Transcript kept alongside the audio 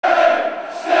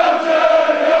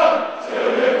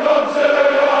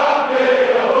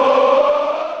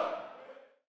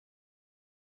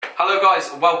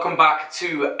welcome back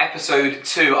to episode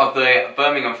 2 of the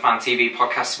Birmingham Fan TV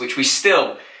podcast, which we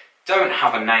still don't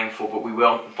have a name for, but we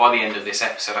will by the end of this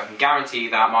episode. I can guarantee you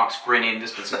that. Mark's grinning.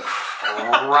 There's been some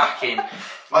cracking...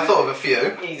 I thought of a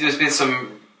few. There's been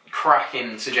some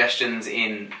cracking suggestions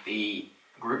in the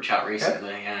group chat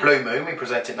recently. Yeah. Blue Moon, we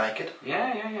presented naked.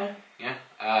 Yeah.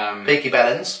 Peaky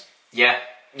Bellins. Yeah,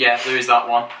 there is that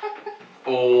one.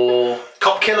 Or...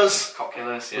 Cop Killers.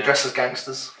 Yeah. We dress as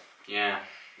gangsters. Yeah,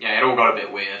 it all got a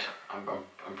bit weird.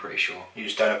 I'm pretty sure. You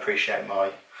just don't appreciate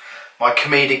my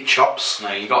comedic chops.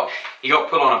 No, you got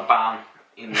put on a ban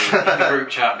in the group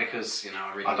chat because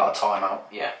I got a timeout.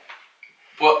 Yeah,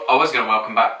 but I was going to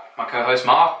welcome back my co-host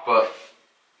Mark, but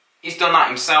he's done that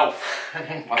himself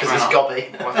because he's gobby.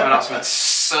 I've thrown out some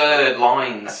absurd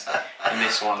lines in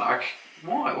this one. Like,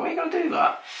 why are you going to do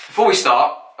that? Before we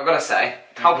start, I've got to say,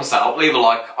 help us out. Leave a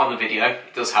like on the video.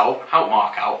 It does help. Help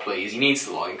Mark out, please. He needs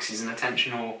the likes. He's an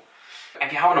attention whore.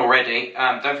 If you haven't already,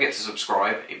 don't forget to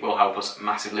subscribe. It will help us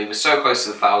massively. We're so close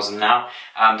to 1,000 now.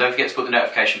 Don't forget to put the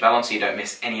notification bell on so you don't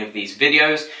miss any of these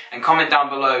videos. And comment down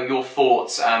below your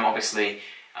thoughts. Obviously,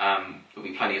 there'll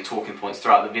be plenty of talking points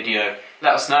throughout the video.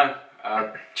 Let us know.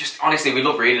 Just honestly, we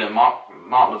love reading them. Mark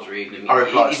loves reading them. I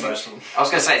reply to most of them. I was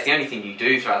going to say, it's the only thing you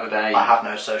do throughout the day. I have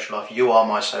no social life. You are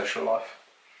my social life.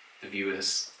 The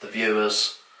viewers. The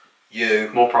viewers. You.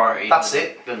 More priority. That's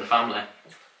it. Than the family.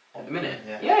 At the minute.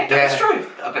 Yeah, that's true.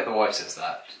 I bet the wife says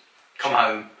that. Come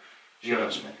home. She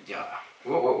loves me. Yeah.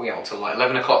 What were we out till like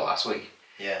 11 o'clock last week?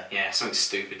 Yeah. Yeah, something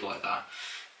stupid like that.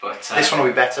 But this one will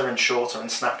be better and shorter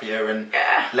and snappier and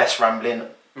less rambling.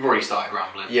 We've already started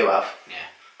rambling. You have. Yeah,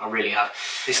 I really have.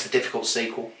 It's the difficult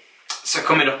sequel. So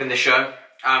coming up in the show,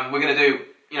 we're going to do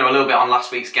a little bit on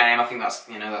last week's game. I think that's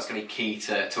that's going to be key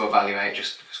to evaluate.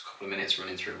 Just a couple of minutes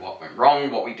running through what went wrong,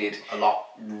 what we did a lot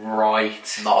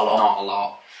right, not a lot. Not a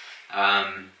lot.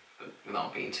 But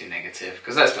not being too negative,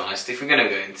 because let's be honest, if we're going to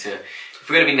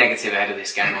be negative ahead of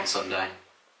this game on Sunday,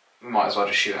 we might as well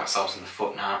just shoot ourselves in the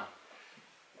foot now.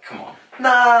 Come on.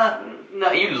 Nah.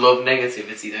 No, you love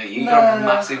negativity, don't you? You got a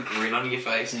massive grin on your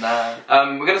face. Nah.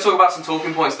 We're going to talk about some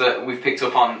talking points that we've picked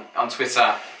up on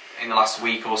Twitter in the last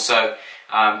week or so.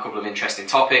 A couple of interesting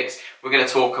topics. We're going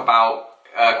to talk about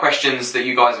questions that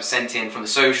you guys have sent in from the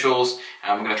socials.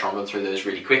 We're going to try and run through those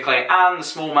really quickly. And the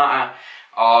small matter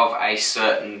of a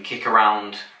certain kick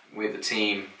around with the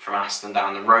team from Aston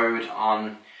down the road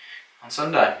on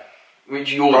Sunday.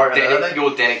 Which you're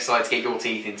dead excited to get your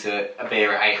teeth into a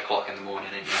beer at 8 o'clock in the morning,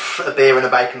 aren't you? A beer and a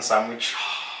bacon sandwich.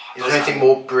 Is there anything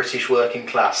more British working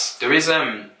class? There's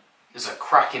a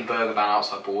cracking burger van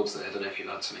outside Bawdsley. I don't know if you've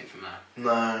had something from there.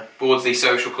 No. Bawdsley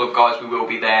Social Club, guys, we will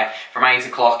be there from 8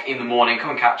 o'clock in the morning. Come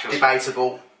and catch us.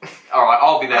 Debatable. Alright,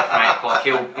 I'll be there from 8 o'clock.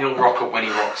 He'll rock up when he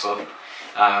rocks up.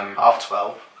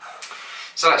 12:30.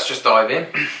 So let's just dive in.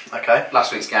 Okay.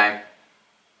 Last week's game.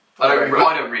 I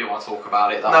don't really want to talk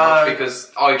about it that much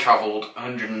because I travelled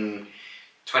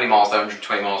 120 miles there,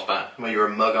 120 miles back. Well, you're a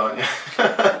mug, aren't you?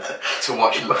 To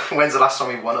watch. When's the last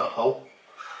time we won at Hull?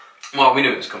 Well, we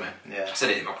knew it was coming. Yeah. I said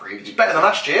it in my preview. It's better than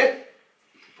last year.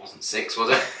 It wasn't 6, was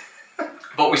it?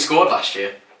 But we scored last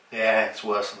year. Yeah, it's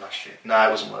worse than last year. No,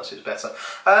 it wasn't worse, it was better.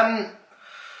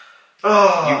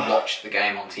 You watched the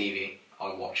game on TV.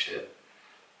 I watched it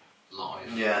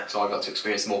live. Yeah. So I got to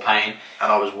experience more pain.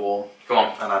 And I was warm. Go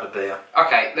on. And had a beer.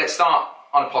 Okay, let's start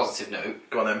on a positive note.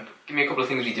 Go on then. Give me a couple of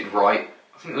things we did right.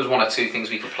 I think there was 1 or 2 things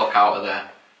we could pluck out of there.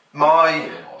 My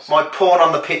porn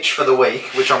on the pitch for the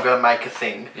week, which I'm going to make a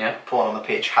thing. Yeah. Porn on the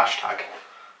pitch, hashtag.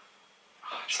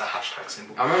 It's a hashtag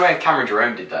symbol. I remember when Cameron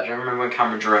Jerome did that. Do you remember when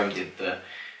Cameron Jerome did the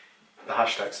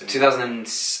hashtag symbol?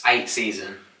 2008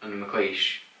 season under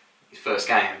McLeish, his first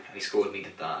game, and he scored and he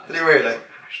did that. Did he really?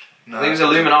 No, I think it was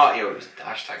Illuminati or it was the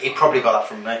hashtag. He probably got that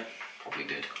from me. Probably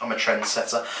did. I'm a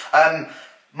trendsetter.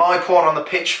 My porn on the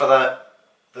pitch for the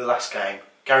last game,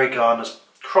 Gary Gardner's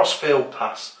cross-field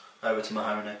pass over to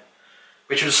Mahoney,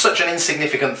 which was such an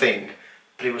insignificant thing,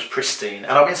 but it was pristine.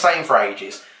 And I've been saying for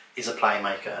ages, he's a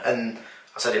playmaker. And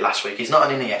I said it last week, he's not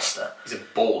an Iniesta. He's a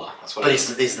baller, that's what but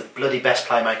he's the bloody best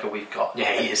playmaker we've got.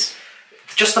 Yeah, he is.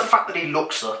 Just the fact that he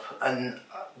looks up, and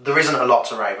there isn't a lot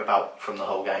to rave about from the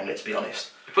whole game, let's be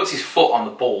honest. He puts his foot on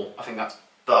the ball, I think that's...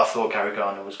 But I thought Gary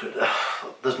Gardner was good.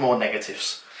 There's more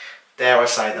negatives. Dare I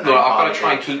say that? Look, I've got to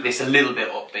try and keep this a little bit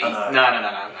upbeat.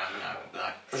 No.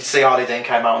 You see, Harley Dean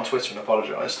came out on Twitter and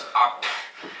apologised.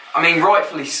 I mean,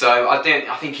 rightfully so. I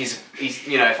think he's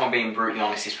if I'm being brutally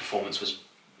honest, his performance was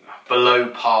below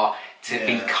par. To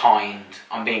be kind,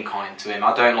 I'm being kind to him.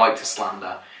 I don't like to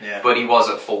slander, but he was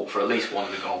at fault for at least one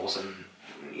of the goals, and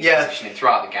his positioning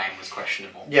throughout the game was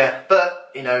questionable. Yeah, but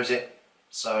he knows it,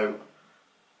 so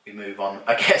we move on,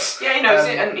 I guess. Yeah, he knows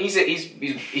it, and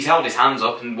he's held his hands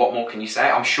up. And what more can you say?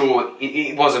 I'm sure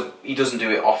he doesn't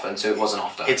do it often, so it wasn't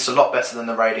often. It's a lot better than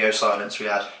the radio silence we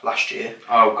had last year.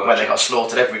 Oh god, when they got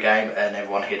slaughtered every game and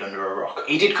everyone hid under a rock.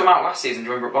 He did come out last season, do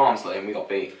you remember at Barnsley, and we got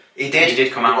beat. He did. He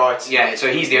did come out. Right. Yeah,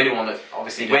 so he's the only one that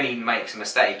obviously when he makes a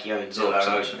mistake, he owns up.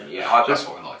 So yeah, that's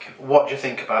why I like him. What do you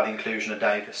think about the inclusion of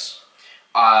Davis?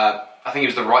 I think it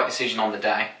was the right decision on the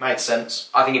day. Made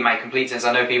sense. I think it made complete sense.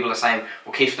 I know people are saying,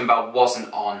 well, Clifton Bell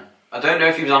wasn't on. I don't know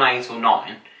if he was on 8 or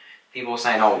 9. People were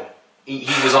saying, oh, he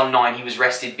was on 9, he was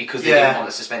rested because they didn't want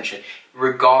the suspension.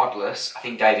 Regardless, I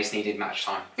think Davis needed match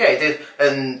time. Yeah, he did.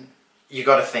 And you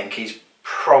got to think he's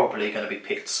probably going to be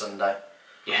picked Sunday.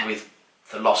 Yeah. With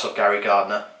the loss of Gary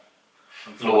Gardner.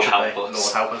 Lord help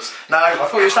us. Lord help us. No, I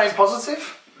thought you were saying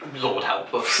positive. Lord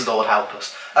help us. Lord help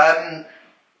us.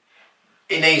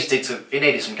 He needed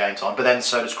some game time, but then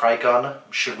so does Craig Gardner.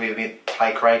 Should we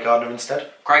play Craig Gardner instead?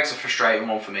 Craig's a frustrating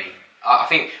one for me. I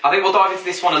think we'll dive into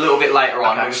this one a little bit later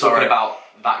on. Okay, we were talking about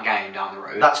that game down the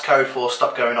road. That's code for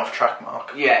stop going off track,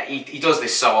 Mark. Yeah, he does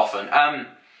this so often. I'm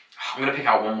going to pick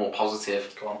out one more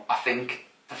positive. Go on. I think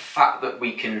the fact that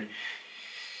we can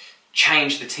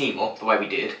change the team up the way we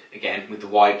did, again, with the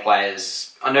wide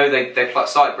players. I know they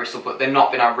started Bristol, but they've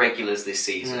not been our regulars this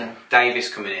season.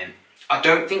 Davis coming in. I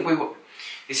don't think we were...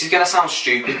 This is going to sound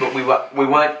stupid, but we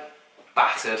weren't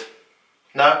battered.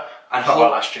 No, and not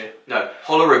well last year. No,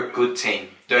 Hull are a good team.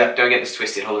 Don't get this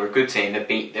twisted. Hull are a good team.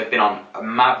 They've been on a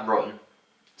mad run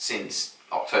since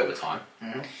October time.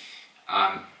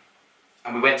 And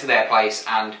we went to their place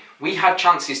and we had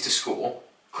chances to score.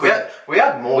 We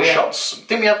had more shots.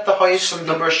 Didn't we have the highest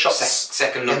number of shots?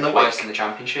 Second number highest in the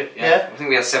championship. Yeah. I think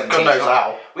we had 17 God knows shots.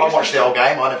 how. I watched the whole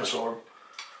game. I never saw them.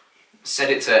 Said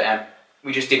it to Em.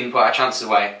 We just didn't put our chances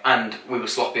away, and we were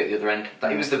sloppy at the other end.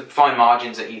 It was the fine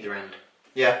margins at either end.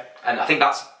 Yeah. And I think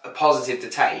that's a positive to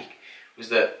take, was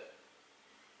that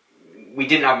we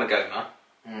didn't have Magoma.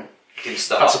 Didn't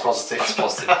start. That's a positive. That's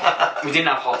positive. We didn't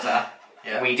have Hotter.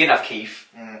 Yeah. We didn't have Keith.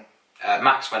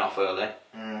 Max went off early.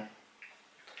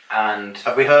 And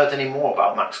have we heard any more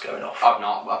about Max going off? I've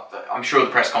not. I'm sure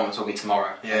the press conference will be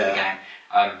tomorrow. Yeah. In the game.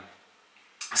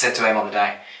 I said to him on the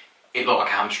day, it looked like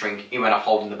a hamstring. He went off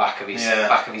holding the back of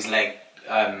his leg,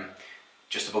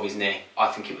 just above his knee. I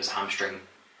think it was a hamstring.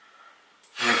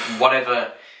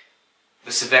 Whatever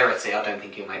the severity, I don't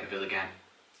think he'll make the Villa game.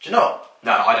 Do you not?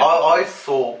 No, I don't. I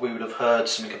thought we would have heard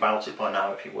something about it by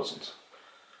now if he wasn't.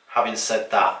 Having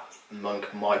said that,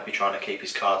 Monk might be trying to keep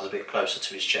his cards a bit closer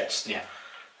to his chest. Yeah.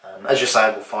 As you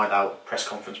say, we'll find out. Press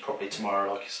conference probably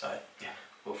tomorrow, like you say. Yeah.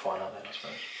 We'll find out then, I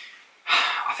suppose.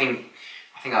 I think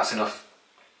that's enough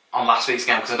on last week's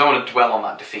game, because I don't want to dwell on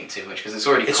that defeat too much, because it's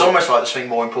already... It's almost like there's something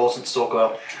more important to talk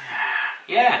about.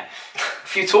 Yeah. A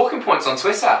few talking points on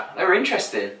Twitter. They were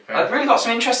interesting. Yeah. I've really got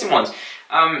some interesting ones.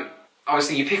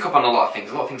 Obviously, you pick up on a lot of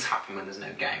things. A lot of things happen when there's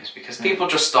no games, because people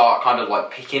just start kind of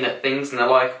like picking at things, and they're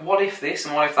like, what if this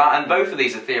and what if that? And both of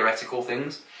these are theoretical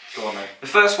things. Go on then. The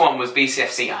first one was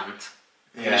BCFC Ant.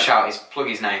 I'm going to plug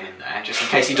his name in there, just in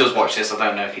case he does watch this. I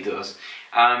don't know if he does.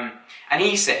 And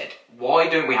he said, why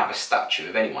don't we have a statue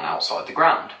of anyone outside the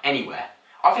ground, anywhere?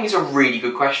 I think it's a really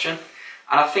good question.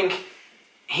 And I think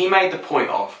he made the point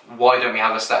of, why don't we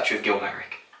have a statue of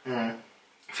Gilmerick?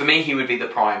 For me, he would be the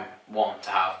prime one to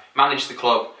have. Managed the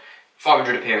club,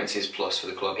 500 appearances plus for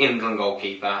the club, England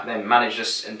goalkeeper, then managed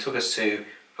us and took us to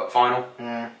cup final.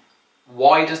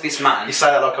 Why does this man... You say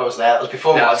that like I was there. That was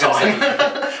before my time.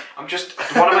 I'm just...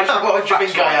 I want to make sure what do you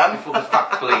think I am? before the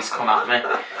fact police come at me.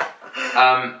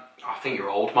 I think you're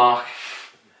old, Mark.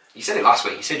 You said it last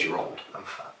week. You said you're old. I'm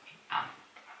fat.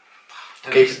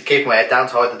 Keep my head down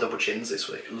to hide the double chins this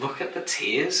week. Look at the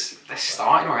tears. They're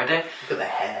starting already. Look at the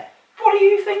hair. What do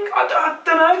you think? I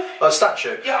don't know. Well, a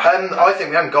statue? Yeah. I think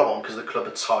we haven't got one because the club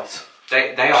are tight.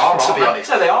 They are, to be honest.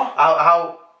 No, they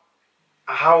are.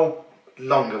 How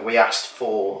long have we asked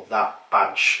for that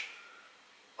badge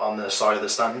on the side of the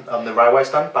stand, on the railway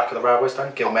stand, back of the railway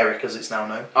stand, Gilmerick as it's now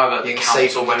known? Oh, the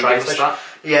council won't give us that?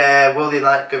 Yeah, will they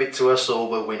give it to us or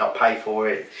will we not pay for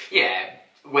it? Yeah,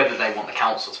 whether they want the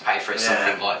council to pay for it,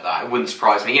 something like that. It wouldn't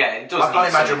surprise me. Yeah, it does. I can't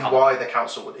imagine why the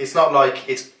council would. It's not like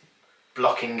it's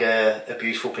blocking a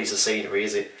beautiful piece of scenery,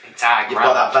 is it? You've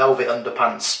got that velvet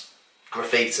underpants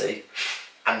graffiti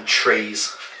and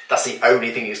trees. That's the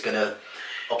only thing it's going to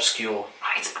obscure.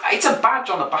 It's a badge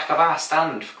on the back of our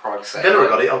stand, for Christ's sake. Villa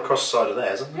got it across the side of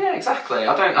theirs, hasn't it? Yeah, exactly.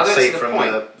 I don't see it from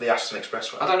point. the Aston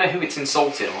Expressway. I don't know who it's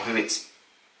insulting or who it's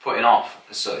putting off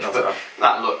as such. No,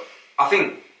 but look, I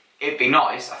think it'd be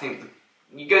nice. I think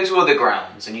you go to other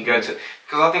grounds and you go to,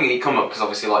 because I think it come up because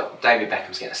obviously like David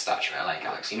Beckham's getting a statue at LA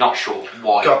Galaxy. Not sure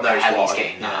why God the knows hell why. he's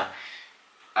getting that.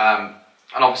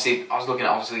 And obviously, I was looking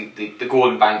at the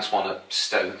Gordon Banks one at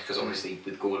Stoke because obviously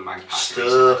with Gordon Banks passing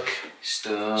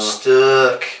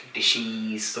Stoke.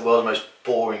 Dishes. The world's most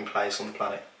boring place on the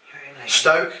planet.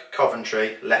 Stoke,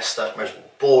 Coventry, Leicester, most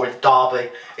boring. Derby.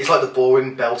 It's like the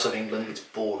boring belt of England. It's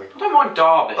boring. I don't mind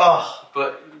Derby, Oh,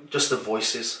 but just the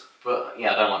voices.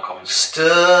 yeah, I don't like Coventry.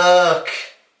 Stoke.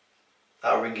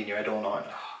 That'll ring in your head all night.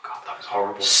 Oh god, that was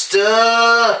horrible.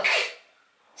 Stoke.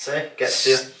 See, gets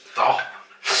you. Stop.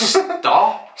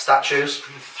 Stop. Statues.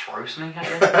 Throw something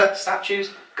at you.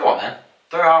 Statues. Go on then.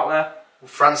 Throw it out there.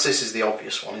 Francis is the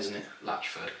obvious one, isn't it?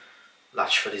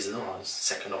 Latchford is the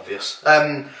second obvious.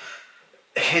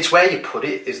 It's where you put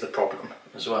it is the problem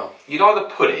as well. You'd either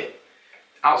put it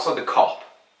outside the cop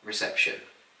reception,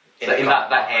 in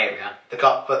that area, the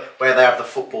cop, where they have the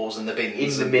footballs and the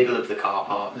bins, in the middle of the car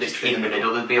park, literally in the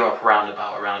middle. There'd be like a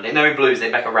roundabout around it. No, in Blues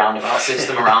they make a roundabout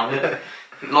system around it.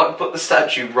 Like put the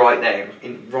statue right there,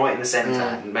 right in the centre,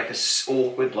 and make a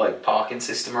awkward like parking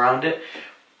system around it,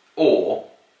 or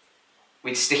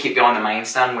we'd stick it behind the main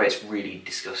stand where it's really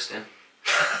disgusting.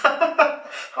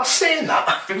 I've seen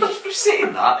that. You've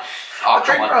seen that? Oh,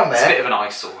 come on. It's a bit of an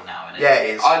eyesore now, isn't it? Yeah,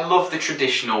 it is. I love the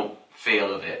traditional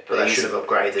feel of it, but they should have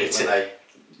upgraded it when they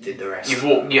did the rest. You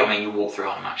walk through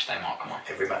on a match day, Mark. Come on.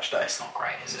 Every match day. It's not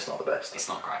great, is it? It's not the best. It's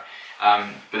not great.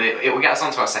 But it will get us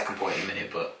on to our second point in a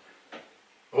minute. But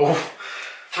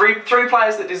three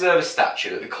players that deserve a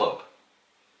statue at the club.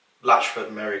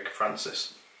 Latchford, Merrick,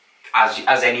 Francis.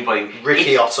 As anybody.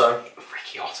 Ricky Otto.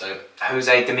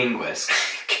 Jose Dominguez.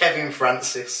 Kevin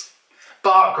Francis.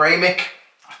 Bart Gremick.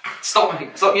 Stop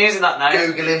using that name.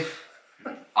 Google him.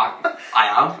 I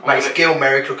am. Makes Gil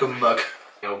Merrick look a mug.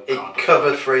 Oh, he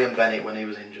covered for Ian Bennett when he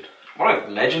was injured. What a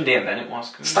legend Ian Bennett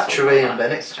was. Statue of Ian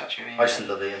Bennett. I used Bennett. to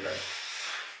love Ian Bennett.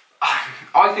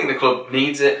 I think the club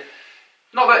needs it.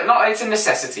 Not that it's a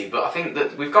necessity, but I think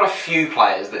that we've got a few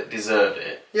players that deserve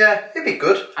it. Yeah, it'd be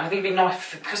good. And I think it'd be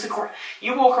nice because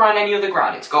you walk around any other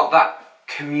ground, it's got that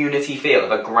community feel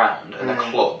of a ground and a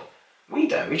club. We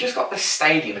don't. We just got the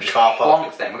stadium, the car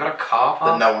park. Then we've got a car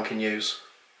park that no one can use.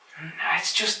 No,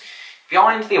 it's just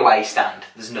behind the away stand.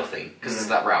 There's nothing because there's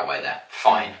that railway there.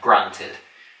 Fine, granted.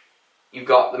 You've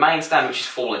got the main stand which is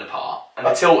falling apart, and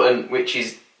the Tilton which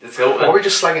is the Tilton. Why are we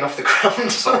just slagging off the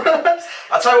ground? Sorry.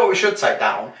 I'll tell you what we should take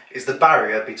down is the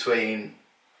barrier between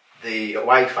the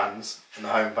away fans and the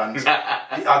home fans. Do we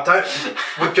have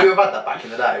had that back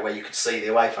in the day where you could see the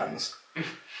away fans?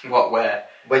 What, where?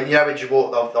 When you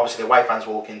walk, obviously the away fans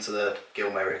walk into the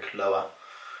Gil Merrick lower.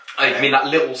 Oh, you mean that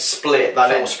little split?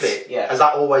 Little split? Yeah. Has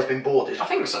that always been boarded? I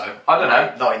think so. I don't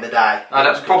know. Not in the day. No,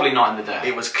 that's probably not in the day.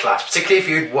 It was class, particularly if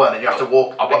you'd won and you have to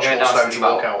walk. I've been going down slowly since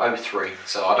walk about out. 03,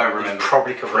 so I don't remember.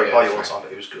 Probably covered it by your time,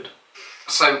 but it was good.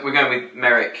 So we're going with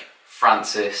Merrick,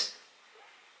 Francis,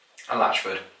 and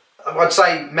Latchford. I'd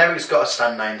say Merrick's got a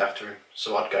stand named after him,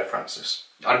 so I'd go Francis.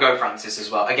 I'd go Francis as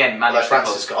well. Again, like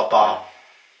Francis got a bar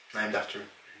named after him.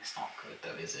 It's not good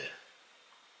though, is it?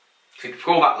 Could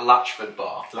call that Latchford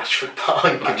Bar. Latchford Bar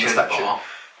and give him a statue. Bar,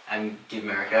 and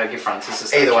give Francis a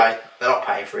statue. Either way, they're not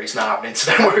paying for it. It's not happening,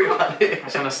 so don't worry about it. I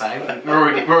was going to say, we're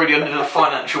already under the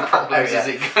financial problems as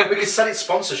it goes. We could sell it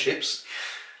sponsorships.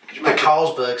 The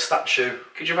Carlsberg statue.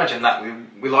 Could you imagine that?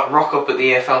 We like rock up at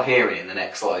the EFL hearing in the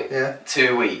next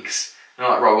 2 weeks. And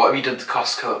I'm like, right, what have you done to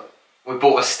Costco? We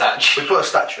bought a statue. We put a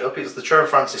statue up. It's the Trevor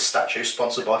Francis statue,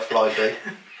 sponsored by Flybe.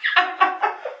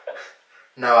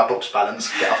 No, our book's balance.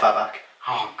 Get off our back.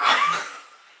 Oh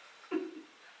god.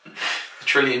 The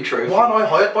Trillion Trophy. Why am I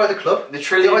hired by the club? The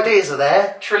ideas are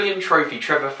there. Trillion Trophy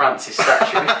Trevor Francis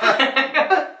statue.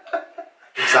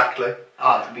 Exactly.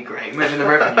 Oh, that'd be great. Imagine the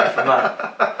revenue from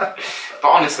that. But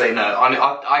honestly, no.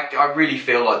 I really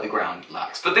feel like the ground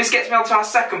lacks. But this gets me on to our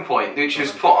second point, which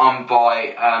was put on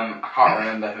by I can't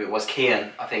remember who it was.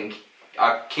 Kian, I think.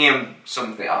 Kian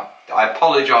something. I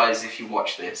apologise if you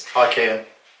watch this. Hi, Kian.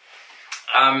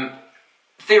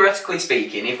 Theoretically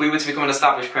speaking, if we were to become an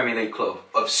established Premier League club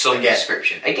of some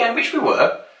description, again, which we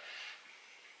were,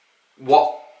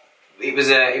 it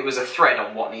was a thread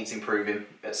on what needs improving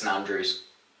at St Andrews.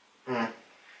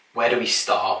 Where do we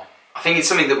start? I think it's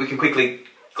something that we can quickly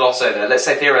gloss over. Let's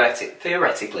say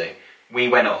theoretically, we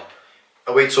went up.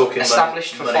 Are we talking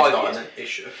established for 5 years? An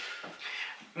issue.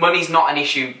 Money's not an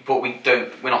issue, but we're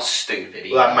not stupid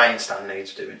either. Well, that main stand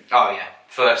needs doing. Oh yeah,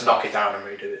 first knock it down and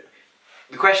redo it.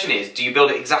 The question is, do you build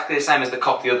it exactly the same as the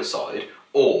cop the other side,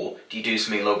 or do you do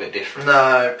something a little bit different?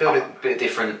 No, build it a bit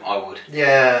different. I would.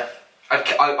 Yeah.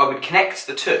 I would connect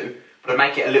the two, but I'd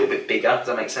make it a little bit bigger. Does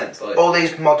that make sense? Like, all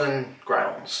these modern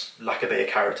grounds lack a bit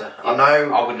of character. I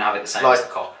know I wouldn't have it the same like, as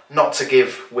the Kop. not to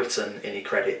give Witton any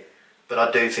credit, but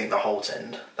I do think the Holt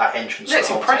End, that entrance to It's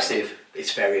the Holt impressive. End,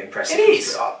 it's very impressive. It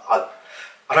is. I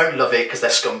don't love it because they're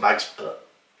scumbags, but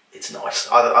it's nice.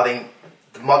 I think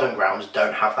the modern grounds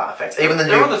don't have that effect. Even the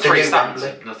There new, are the the three new stands,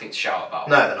 Wembley, nothing to shout about.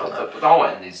 No, they're not, But, no. but the whole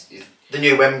end is the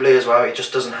new Wembley as well. It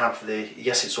just doesn't have the.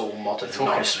 Yes, it's all modern and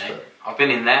talking nice, to me. but I've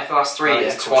been in there for the last 3 Oh, yeah,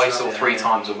 years, of course twice you or have, three yeah.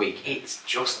 times a week. It's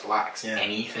just lacks Yeah.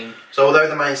 anything. so although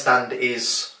the main stand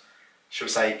is, shall we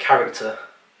say, character.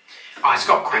 Oh, it's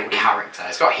got great character.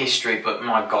 It's got history, but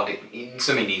my God,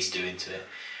 something needs doing to it.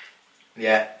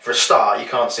 Yeah, for a start, you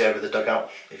can't see over the dugout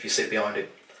if you sit behind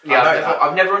it. Yeah, I know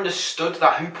I've never understood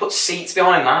that. Who put seats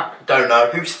behind that? Don't know.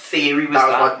 Whose theory was That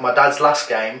that? was my dad's last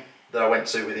game that I went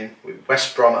to with him, with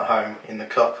West Brom at home in the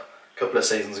Cup a couple of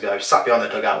seasons ago. Sat behind the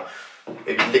dugout.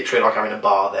 It was literally like having a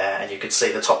bar there, and you could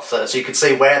see the top third. So you could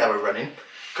see where they were running,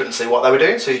 couldn't see what they were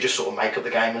doing, so you just sort of make up the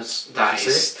game as you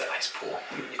see it. That is poor.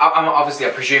 Obviously, I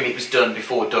presume it was done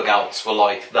before dugouts were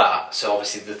like that, so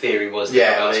obviously the theory was that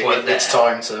Yeah, dugouts weren't there. it's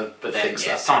time to But then, fix yeah,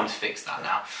 that. it's time to fix that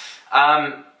now.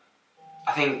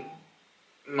 I think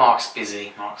Mark's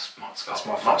busy. Mark's That's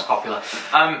my fault. Mark's popular.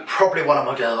 Probably one of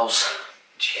my girls.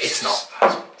 Jesus, It's not.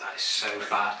 That is so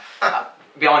bad.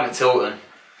 Behind the Tilton.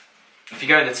 If you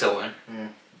go in the Tilton,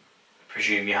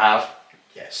 presume you have.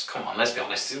 Yes. Come on, let's be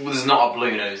honest. There's not a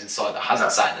blue nose inside that hasn't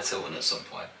No. sat in the Tilton at some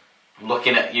point. I'm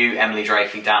looking at you, Emily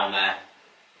Drakely, down there.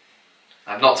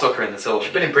 I've not took her in the Tilton.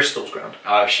 She's been in Bristol's ground.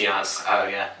 Oh, she has. Oh,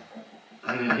 yeah.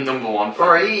 Number one.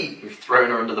 Free. We've thrown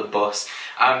her under the bus.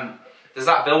 There's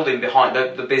that building behind,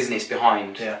 the business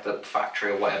behind the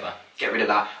factory or whatever. Get rid of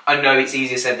that. I know it's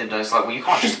easier said than done. It's like, well, you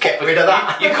can't just Get rid of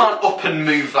that. You can't up and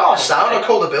move that. Oh, sound. company. I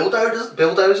call the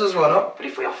bulldozers, why not? But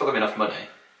if we offer them enough money,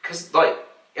 because like,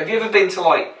 have you ever been to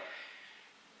like,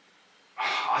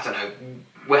 I don't know,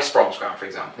 West Brom's ground for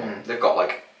example? They've got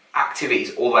like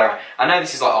activities all the way around. I know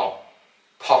this is like, oh,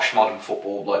 posh modern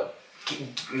football,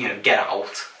 like, get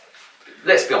out.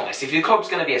 Let's be honest. If your club's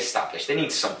going to be established, they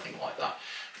need something like that.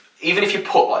 Even if you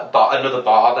put like another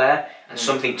bar there and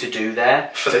something to do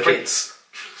there For the kids.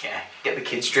 Yeah, get the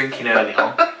kids drinking early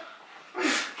on.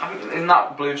 Isn't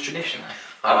that Blues tradition?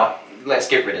 Let's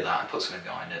get rid of that and put something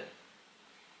behind it.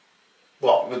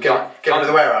 What? Get rid of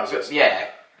the warehouses? Yeah.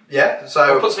 Yeah,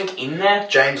 so Put something in there.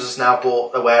 James has now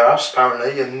bought a warehouse,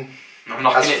 apparently, and I'm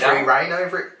knocking has it free down. reign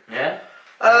over it. Yeah.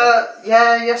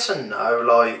 Yeah, yes and no.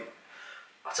 Like,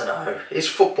 I don't know. It's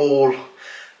football.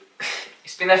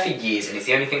 It's been there for years and it's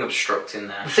the only thing obstructing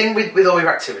there. The thing with all your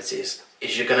activities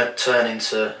is you're going to turn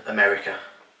into America,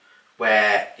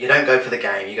 where you don't go for the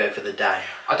game, you go for the day.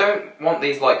 I don't want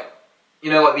these like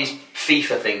these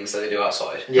FIFA things that they do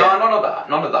outside. Yeah. No, none of that.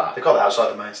 None of that. They've got that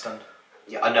outside the main stand.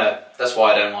 Yeah, I know. That's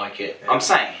why I don't like it. Yeah. I'm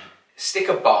saying, stick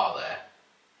a bar there.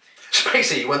 So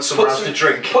basically, you want somewhere else to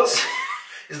drink.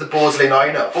 Is the Bordesley not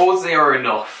enough? Boards there are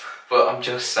enough, but I'm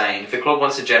just saying, if the club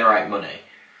wants to generate money,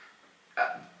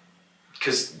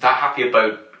 because that Happy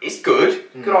Abode is good,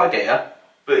 good idea,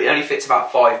 but it only fits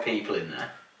about 5 people in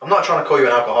there. I'm not trying to call you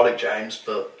an alcoholic, James,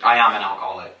 but I am an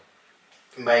alcoholic.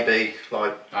 maybe,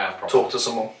 like, I have problems. talk to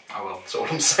someone. I will. That's all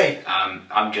I'm saying.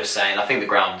 I'm just saying, I think the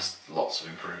ground's lots of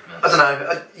improvements. I don't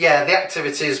know. Yeah, the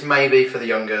activities maybe for the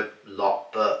younger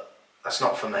lot, but that's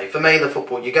not for me. For me, the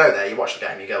football, you go there, you watch the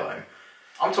game, you go home.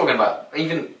 I'm talking about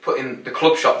even putting the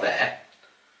club shop there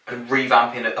and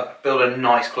revamping it, build a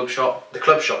nice club shop. The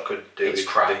club shop could do It's with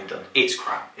crap. being done. It's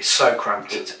crap. It's so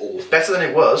cramped. It's awful. It's better than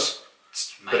it was,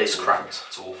 Mate, but it's awful. cramped.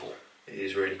 It's awful. It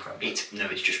is really cramped. It's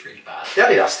just really bad. The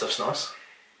Adidas stuff's nice.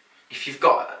 If you've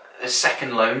got a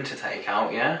second loan to take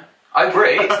out, yeah, I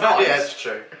agree. It's nice. Yeah, it's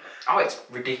true. Oh, it's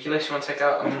ridiculous. You want to take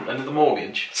out another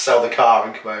mortgage? Sell the car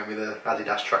and come home with an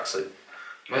Adidas tracksuit.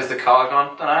 Where's the car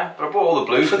gone? Don't know. But I bought all the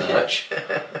Blues merch.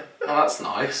 Oh, that's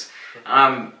nice.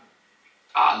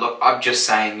 Look, I'm just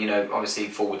saying, obviously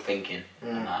forward thinking.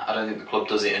 I don't think the club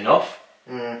does it enough.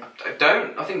 I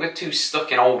don't. I think we're too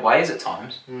stuck in old ways at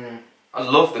times. I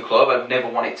love the club. I'd never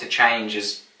want it to change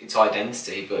as its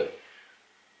identity, but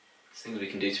there's things we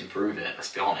can do to improve it.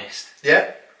 Let's be honest.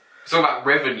 Yeah. It's all about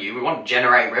revenue. We want to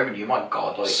generate revenue. My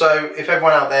God, like. So if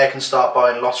everyone out there can start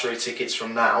buying lottery tickets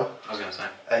from now I was going to say.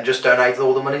 and just donate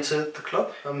all the money to the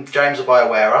club, James will buy a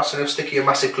warehouse and he'll stick you a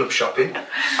massive club shopping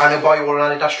and he'll buy you all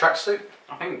an Adidas tracksuit.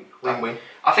 I think Win-win.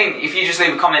 I think if you just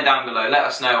leave a comment down below, let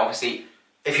us know. Obviously,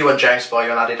 If you want James to buy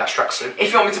you an Adidas tracksuit.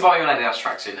 if you want me to buy you an Adidas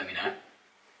tracksuit, let me know.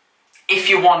 If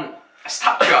you want a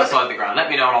statue outside the ground, let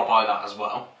me know and I'll buy that as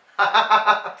well.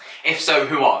 If so,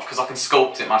 who of? Because I can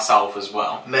sculpt it myself as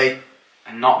well. Me.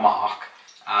 And not Mark.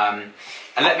 And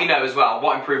let me know as well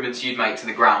what improvements you'd make to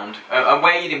the ground and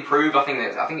where you'd improve. I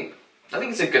think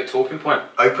it's a good talking point.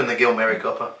 Open the Gil Merrick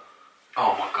upper.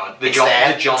 Oh my God, It's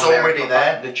already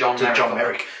there. The John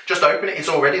Merrick. Just open it. It's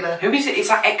already there. Who is it? It's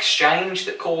that Exchange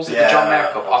that calls it the John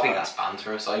Merrick Cup. I think that's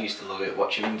banterous. I used to love it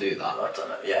watching him do that. I don't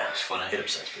know. Yeah, it's funny. It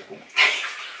upsets people.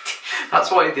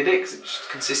 That's why he did it, because it was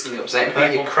consistently upsetting Put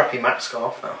people. your crappy Mac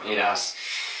scarf now. It has.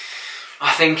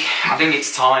 I think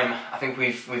it's time. I think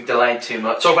we've delayed too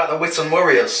much. Talk about the Witton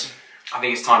Warriors. I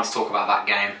think it's time to talk about that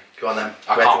game. Go on then.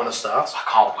 Where do you want to start? I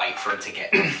can't wait for them to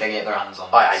get their hands on.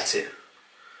 I hate it.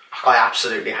 I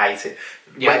absolutely hate it.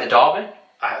 You hate the derby?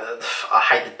 I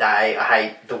hate the day. I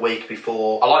hate the week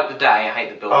before. I like the day. I hate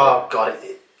the build. Oh God,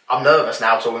 I'm nervous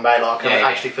now talking about it. Like, I can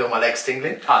actually feel my legs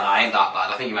tingling. Oh no, it ain't that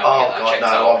bad. I think you might get that checked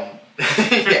out.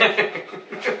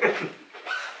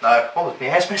 No, what was my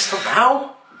hair's messed up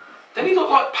now? Doesn't he look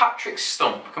like Patrick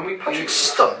Stump? Can we? Patrick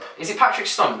Stump? Is it Patrick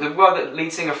Stump, the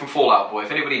lead singer from Fall Out Boy?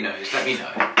 If anybody knows, let me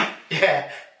know.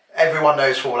 Yeah, everyone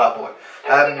knows Fall Out Boy.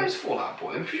 Everybody knows Fall Out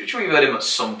Boy. I'm pretty sure you've heard him at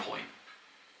some point.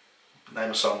 Name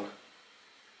a song.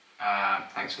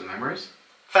 Thanks for the memories.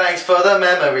 Thanks for the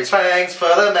memories. Thanks for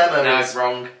the memories. No, it's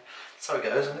wrong. That's how it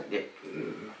goes, isn't it? Yeah.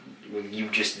 Well, you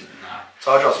just no.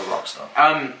 Sardar's a rock star.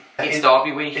 It's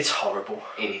Derby week. It's horrible.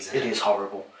 It is. It is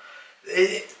horrible.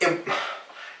 It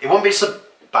wouldn't be so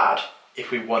bad if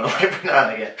we won every now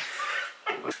and again.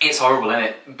 It's horrible, isn't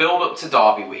it? Build up to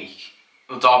Derby week,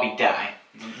 or Derby day.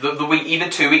 The week, even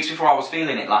 2 weeks before I was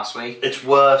feeling it last week. It's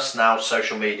worse now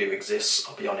social media exists,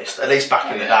 I'll be honest. At least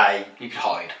back in the day. You could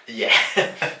hide. Yeah.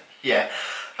 Yeah.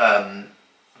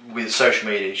 With social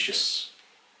media, it's just...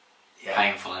 Yeah,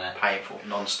 painful, isn't it? Painful,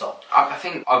 non-stop. I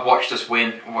think I've watched us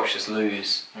win, I've watched us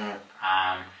lose.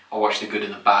 I watched the good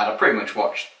and the bad. I pretty much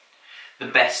watched the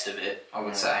best of it, I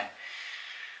would say.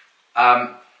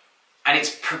 And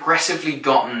it's progressively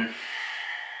gotten...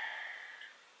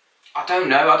 I don't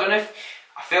know if...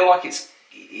 I feel like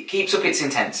it keeps up its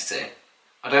intensity.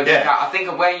 I don't think... I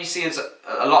think where you see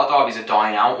a lot of derbies are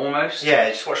dying out almost. Yeah,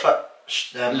 just watch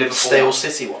that Liverpool Steel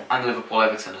City one. And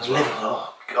Liverpool-Everton as well.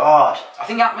 Oh, God. I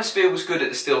think atmosphere was good at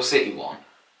the Steel City one,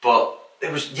 but...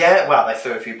 It was, well, they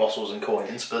threw a few bottles and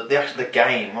coins, but the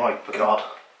game, my God.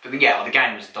 But yeah, the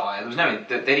game was dire. There was no...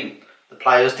 They didn't... The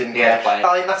players didn't care.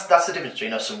 I think that's the difference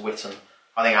between us and Witton.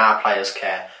 I think our players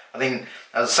care. I think,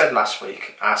 as I said last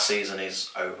week, our season is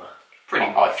over. Pretty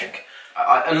much. I think.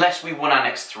 Unless we won our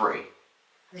next 3.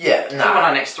 Yeah, If we won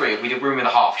our next 3, we'd have room with a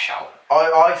half shout.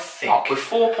 I think... Oh, with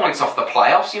 4 points off the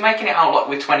playoffs, you're making it out like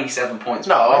we're 27 points.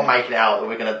 No, I'm making it out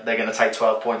that they're gonna take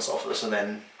 12 points off us and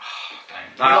then...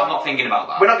 No, I'm not thinking about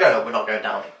that. We're not going up, we're not going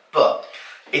down. But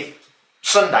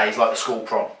Sunday is like the school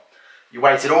prom. You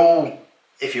waited all...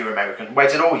 If you're American,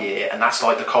 waited all year, and that's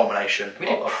like the culmination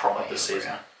of the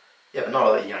season. Yeah, but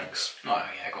not like the Yanks. No,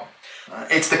 yeah, go on.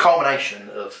 It's the culmination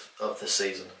of the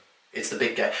season. It's the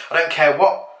big game. I don't care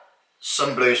what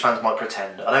some Blues fans might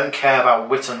pretend. I don't care about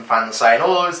Witton fans saying,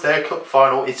 "Oh, it's their cup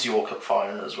final." It's your cup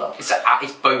final as well. It's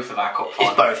both of our cup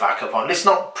finals. It's both of our cup final. Let's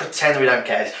not pretend we don't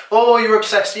care. Oh, you're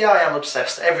obsessed. Yeah, I am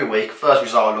obsessed. Every week, first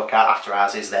result I look at after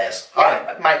ours is theirs.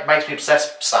 It makes me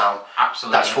obsessed. Sound.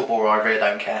 Absolutely. That's football. I really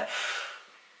don't care.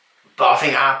 But I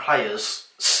think our players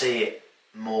see it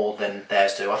more than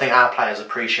theirs do. I think our players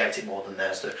appreciate it more than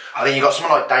theirs do. I think you've got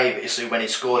someone like Davis who, when he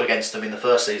scored against them in the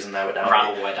first season, they were down. Ran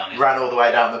all the way down. Ran all the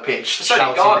way down the pitch,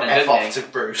 shouting F off to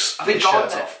Bruce. I think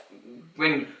Gardner.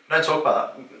 Don't talk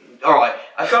about that. All right,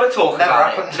 I've got to talk Never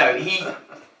about happened. it. No,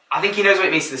 I think he knows what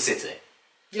it means to the city.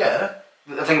 Yeah.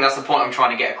 I think that's the point I'm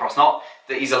trying to get across. Not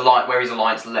that he's where he's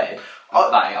Alliance led.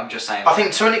 I'm just saying. I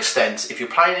think to an extent, if you're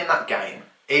playing in that game,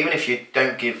 even if you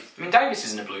don't give... I mean, Davis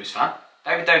isn't a Blues fan.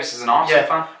 David Davis is an Arsenal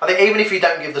fan. I think even if you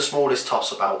don't give the smallest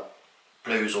toss about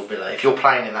Blues or Villa, if you're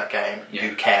playing in that game,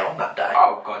 you care on that day.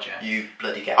 Oh, God, yeah. You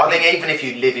bloody care. I think even if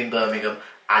you live in Birmingham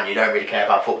and you don't really care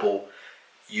about football,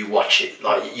 you watch it.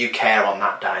 Like, you care on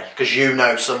that day. Because you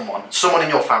know someone in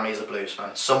your family is a Blues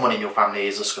fan. Someone in your family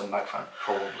is a Scumbag fan.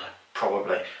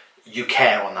 Probably. You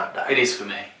care on that day. It is for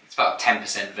me. It's about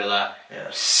 10% Villa,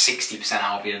 60%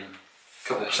 Albion.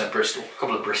 Couple percent Bristol. A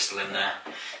couple of Bristol in there.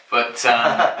 But... it's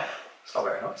not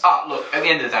very nice. Look, at the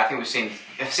end of the day, I think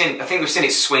we've seen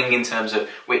it swing in terms of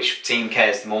which team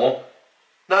cares more.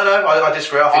 No, I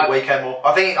disagree. I think we care more.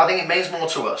 I think it means more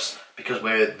to us because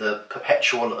we're the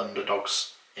perpetual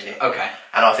underdogs in it. Okay.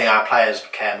 And I think our players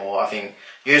care more. I think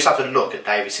you just have to look at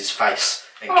Davis's face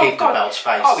and Keith DeBelt's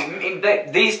face.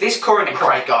 This current crop.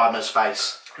 Craig Gardner's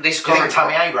face. Do you think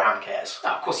Tammy Abraham cares?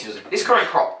 No, of course he doesn't. This current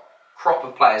crop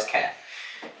of players care.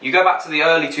 You go back to the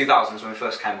early 2000s when we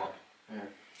first came on.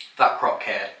 That crop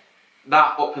cared.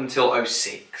 that up until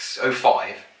 06,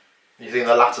 05. You think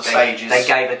the latter stages? They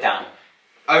gave a damn.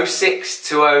 06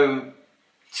 to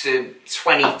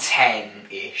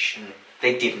 2010-ish,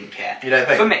 they didn't care. You don't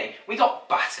think? For me, we got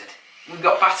battered. We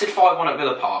got battered 5-1 at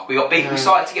Villa Park. We got beat. We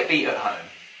started to get beat at home.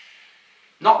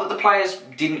 Not that the players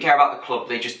didn't care about the club.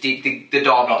 They just did. The derby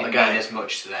didn't mean as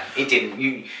much to them. It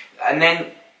didn't. And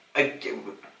then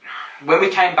when we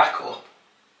came back up,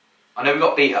 I know we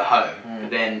got beat at home, but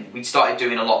then we started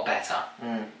doing a lot better.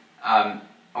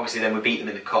 Obviously, then we beat them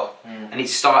in the cup, and it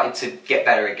started to get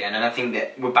better again. And I think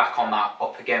that we're back on that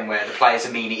up again, where the players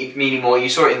are meaning more. You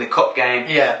saw it in the cup game,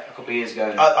 a couple of years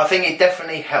ago. I think it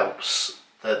definitely helps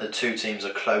that the two teams are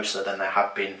closer than they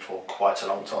have been for quite a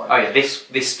long time. Oh yeah, this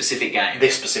specific game.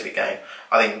 This specific game.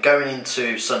 I think going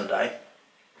into Sunday,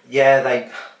 yeah, they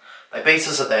beat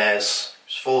us at theirs.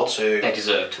 It was 4-2. They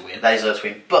deserve to win. They deserve to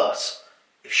win. But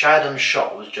if Sheridan's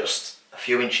shot was just a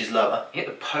few inches lower, Hit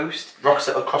the post. rocked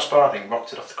it at the crossbar. I think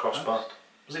rocked it off the crossbar.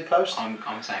 Was it post? I'm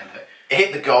saying that It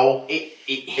hit the goal. it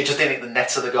It just didn't hit the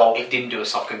net of the goal. it didn't do a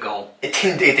soccer goal It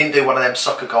didn't do one of them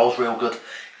soccer goals real good.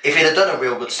 If it had done a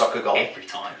real good soccer goal, every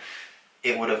time.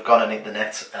 it would have gone and hit the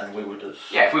net, and we would have.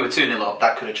 Yeah, if we were 2-0 up,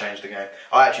 That could have changed the game.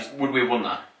 I actually, would we have won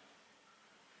that?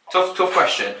 Tough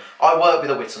question. I work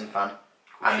with a Whitton fan,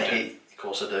 and you do. he, of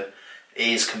course I do.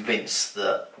 He is convinced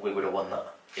that we would have won that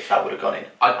if that would have gone in.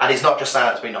 I- And he's not just saying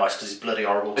that to be nice because he's bloody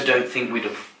horrible. I don't think we'd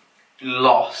have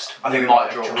lost. I think we we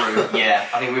might might have draw. drew. Yeah,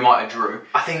 I think we might have drew.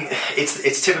 I think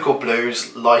it's typical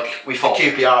Blues, like We the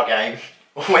folded. QPR game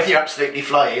when you're absolutely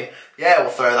flying. Yeah,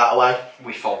 we'll throw that away.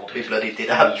 We folded. We bloody did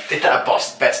our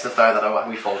best to throw that away.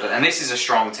 We folded, and this is a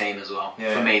strong team as well.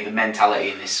 Yeah. For me, the mentality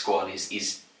in this squad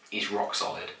is rock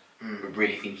solid. I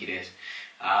really think it is.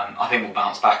 I think we'll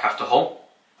bounce back after Hull.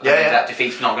 I don't think that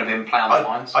defeat's not going to be in play on the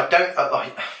minds. I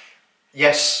don't.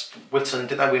 Yes, Whitton,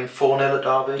 did they win 4-0 at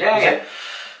Derby? Yeah, Was yeah. it?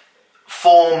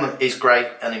 Form is great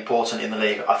and important in the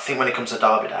league. I think when it comes to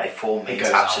Derby Day, form means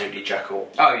goes absolutely jack all.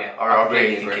 Oh yeah, I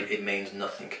really agree. think it means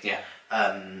nothing. Yeah.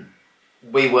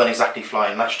 We weren't exactly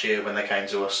flying last year when they came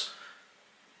to us.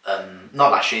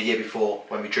 Not last year, year before,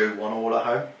 when we drew 1-1 at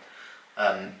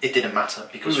home. It didn't matter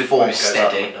because We were form goes out the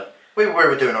steady. window. We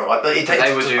were doing alright, but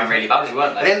They were doing really badly,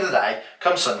 weren't At they? the end of the day,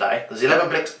 come Sunday, there's 11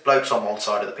 blokes on one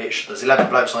side of the pitch, there's 11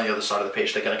 blokes on the other side of the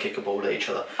pitch, they're going to kick a ball at each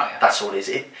other. Oh, yeah. That's all it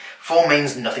is. Form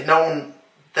means nothing.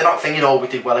 They're not thinking, oh, we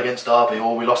did well against Derby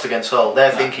or we lost against Hull.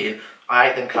 They're thinking, I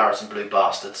hate them claret and blue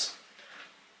bastards.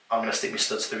 I'm going to stick my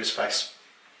studs through his face.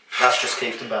 That's just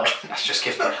Keith and Bell. That's just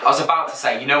Kifton. I was about to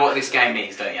say, you know what this game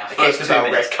needs, don't you? The First Keith and 2 Bell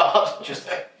minutes. red card. Just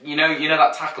you know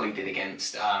that tackle he did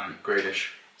against Grealish.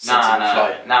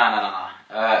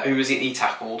 Nah. Who was it he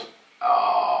tackled?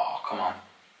 Oh, come on.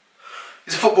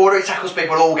 He's a footballer, he tackles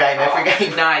people all game, every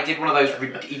game. Nah, he did one of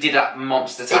those. He did that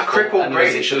monster tackle. crippled and there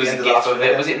was Grealish there at was the a end of the gif last of it.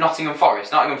 video. Was it Nottingham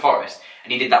Forest? Nottingham Forest,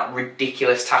 and he did that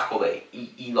ridiculous tackle that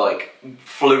he like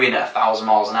flew in at 1,000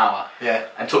 miles an hour. Yeah.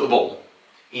 And took the ball.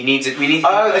 We need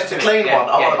Oh, the clean one.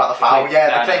 I'm on about the foul.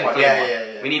 Yeah, the clean one.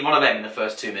 Yeah. We need one of them in the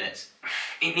first 2 minutes.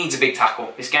 It needs a big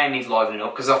tackle. This game needs livening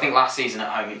up because I think last season at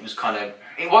home it was kind of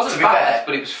wasn't To be bad, fair-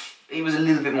 but it was a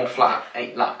little bit more flat.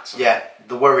 It lacked. Yeah,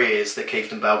 the worry is that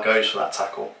Keith and Bell goes for that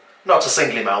tackle. Not to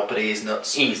single him out, but he is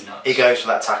nuts. He's nuts. He goes for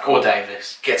that tackle. Or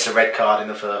Davis. Gets a red card in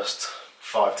the first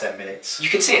 5-10 minutes. You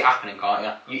can see it happening,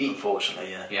 can't you?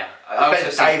 Unfortunately, yeah. Yeah. I also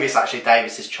see,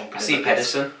 Davis is chomping. I see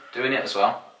Pedersen doing it as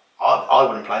well. I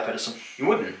wouldn't play Pedersen. You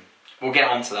wouldn't. We'll get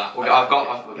on to that. I've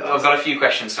got a few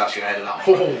questions to ask you ahead of that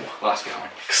one. Oh. We'll ask you that one.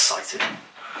 Excited.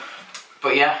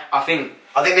 But yeah, I think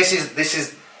this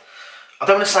is. I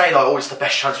don't want to say like, oh, it's the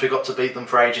best chance we got to beat them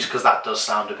for ages because that does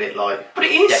sound a bit like But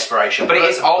it is desperation. But it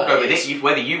is. I'll but go it with is. it.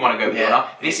 Whether you want to go with it or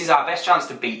not, this is our best chance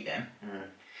to beat them.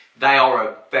 They are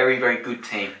a very, very good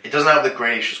team. It doesn't help that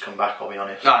Grealish has come back. I'll be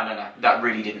honest. No. That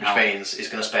really didn't Which help. means he's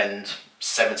going to spend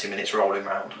 70 minutes rolling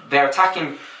round. Their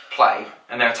attacking play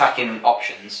and their attacking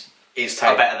options Is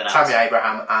are better than Tammy ours.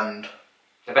 Abraham and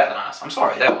They're better than us. I'm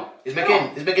sorry, they are. is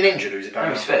McGinn injured or is he back?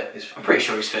 No, he's fit. I'm pretty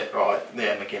sure he's fit. Right,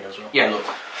 yeah, McGinn as well. Yeah,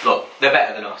 look, they're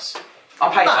better than us.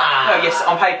 On paper,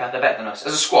 on paper, they're better than us.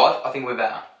 As a squad, I think we're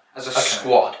better. As a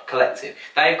squad, collective,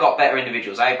 they've got better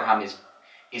individuals. Abraham is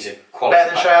a quality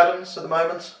Better than player. Shea Adams at the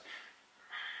moment.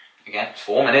 Again, it's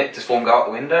form, innit? Does form go out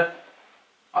the window?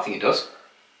 I think it does.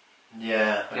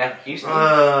 Yeah. Yeah, Houston.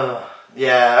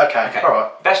 Yeah. Okay. All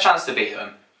right. Best chance to beat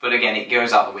them, but again, it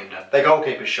goes out the window. Their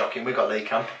goalkeeper's shocking. We got Lee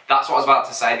Camp. That's what I was about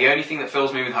to say. The only thing that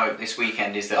fills me with hope this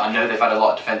weekend is that I know they've had a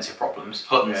lot of defensive problems.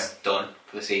 Hutton's done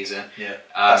for the season. Yeah.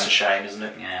 That's a shame, isn't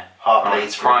it? Yeah. Heart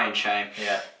bleeds. Crying shame.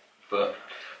 Yeah. But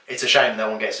It's a shame no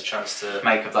one gets a chance to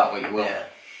make of that what you will.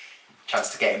 chance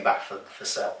to get him back for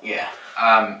sale. Yeah.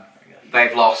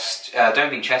 They've lost. I don't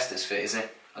think Chester's fit, is he?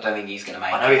 I don't think he's going to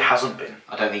make it. I know he hasn't been.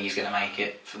 I don't think he's going to make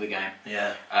it for the game.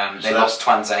 Yeah. They lost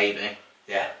Twanzebe.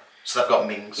 Yeah. So they've got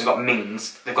Mings. They've got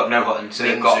Mings. They've got No Hutton. So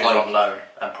Mings they've got who's like on loan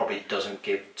and probably doesn't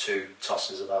give two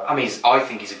tosses about. I mean, I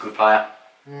think he's a good player.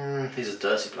 He's a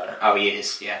dirty player. Oh, he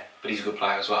is. Yeah, but he's a good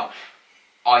player as well.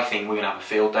 I think we're going to have a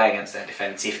field day against their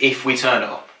defence if we turn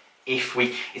up.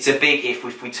 It's a big if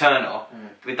we turn up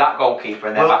with that goalkeeper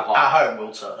and their back line. At home,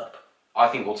 we'll turn up. I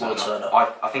think we'll turn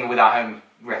up. I think with our home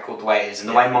record the way it is and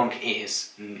the way Monk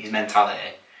is and his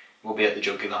mentality, we'll be at the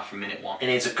jugular from minute one. He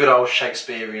needs a good old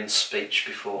Shakespearean speech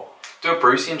before. Do a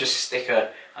Brucey and just stick an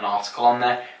article on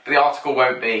there, but the article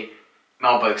won't be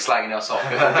Melberg slagging us off.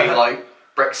 It'll be like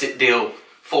Brexit deal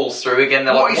falls through again.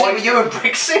 They're What like, is it with you and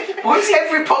Brexit? Why is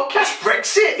every podcast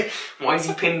Brexit? Why is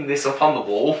he pinning this up on the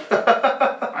wall?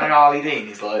 And Harley Dean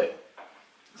is like,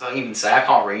 I don't even say I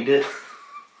can't read it.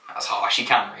 That's harsh. You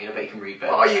can read. I bet you can read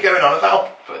better. What are you going on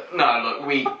about? But no,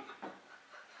 look,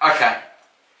 okay.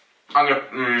 I'm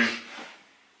gonna.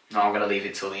 No, I'm gonna leave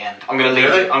it till the end. I'm gonna leave.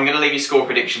 Really? I'm gonna leave your score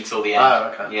prediction till the end.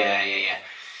 Oh, okay.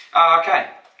 Yeah. Okay.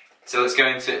 So let's go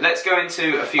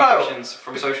into a few questions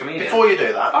from social media. Before you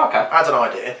do that, okay. I had an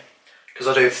idea because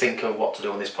I do think of what to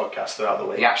do on this podcast throughout the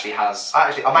week. He actually has.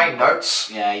 I made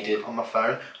notes. Yeah, he did on my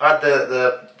phone. I had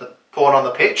the porn on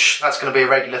the pitch. That's going to be a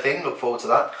regular thing. Look forward to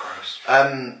that. Gross.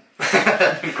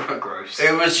 Gross.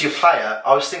 Who was your player?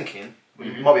 I was thinking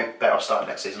it might be better off starting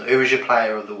next season. Who was your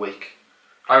player of the week?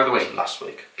 Player of the week last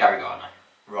week. Gary Gardner.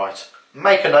 Right.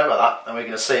 Make a note of that, and we're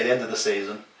going to see at the end of the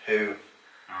season who.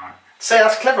 Alright. See,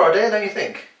 that's a clever idea, don't you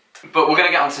think? But we're going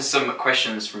to get onto some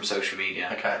questions from social media.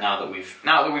 Okay. Now that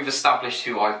we've established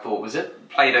who I thought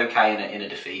played okay in a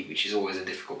defeat, which is always a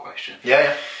difficult question.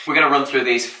 Yeah. We're going to run through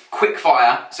these quick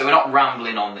fire, so we're not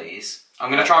rambling on these. I'm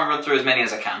going to try and run through as many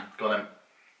as I can. Go on then.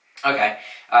 Okay.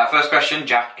 First question,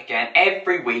 Jack again.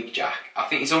 Every week, Jack. I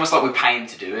think it's almost like we pay him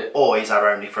to do it. Or he's our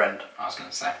only friend. I was going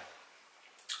to say.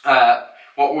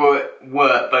 What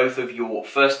were both of your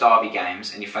first derby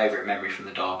games and your favourite memory from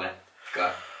the derby?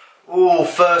 Go. Oh,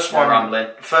 first one. Rambling.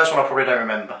 First one I probably don't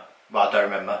remember. Well, I don't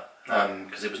remember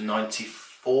because it was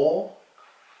 '94.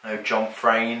 No, John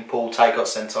Frayne, Paul Tate got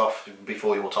sent off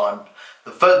before your time.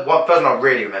 The first one I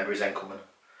really remember is Enkelman.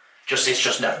 It's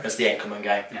just known as the Enkelman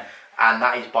game, and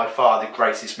that is by far the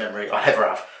greatest memory I ever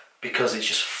have because it's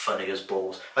just funny as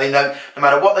balls. I mean, no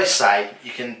matter what they say,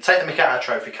 you can take the mick out of our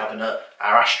trophy cabinet,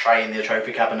 our ashtray in the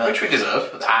trophy cabinet, which we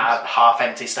deserve.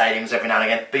 Half-empty stadiums every now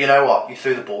and again. But you know what? You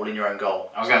threw the ball in your own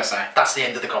goal. I was going to say. That's the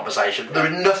end of the conversation. There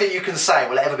is nothing you can say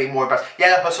will ever be more embarrassing.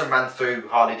 Yeah, Hudson ran through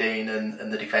Harley Dean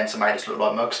and the defence and made us look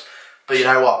like mugs. But you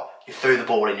know what? You threw the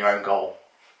ball in your own goal.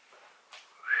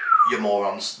 You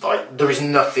morons. Like, there is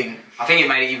nothing... I think it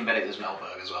made it even better with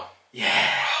Melberg as well.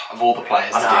 Yeah. Of all the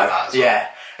players to do that as well. Yeah.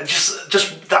 And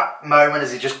just that moment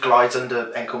as he just glides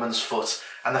under Enkelman's foot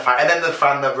and then the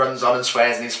fan that runs on and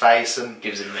swears in his face and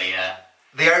gives him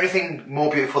the only thing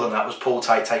more beautiful than that was Paul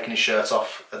Tate taking his shirt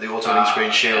off at the Auto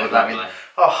Windscreen Shield. Yeah,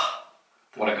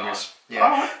 what a guy.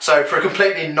 Yeah. So for a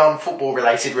completely non-football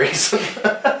related reason,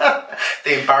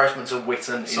 the embarrassment of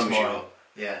Witten is more.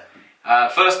 Yeah.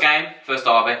 First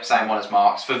derby, same one as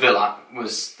Mark's for Villa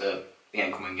was the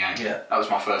Enkelman game. Yeah. That was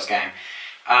my first game.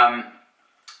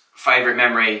 Favourite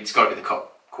memory, it's got to be the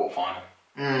cup quarter-final.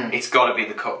 It's got to be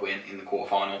the cup win in the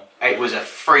quarter-final. It was a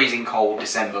freezing cold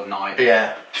December night.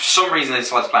 Yeah. For some reason they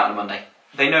decided to play it on a Monday.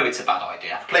 They know it's a bad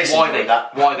idea. Why they did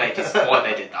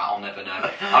that, I'll never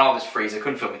know. And I was freezing, I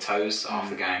couldn't feel my toes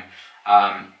after the game.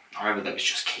 I remember that was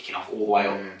just kicking off all the way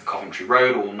up the Coventry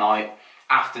Road all night.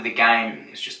 After the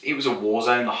game, it was a war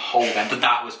zone the whole game. But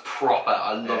that was proper.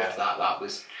 I loved that. That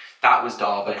was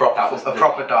derby. A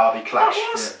proper derby clash.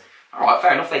 Yeah. All right,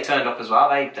 fair enough. They turned up as well.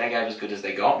 They gave as good as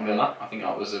they got. Villa. I think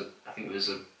it was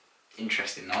a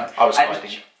interesting night. I was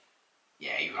hiding.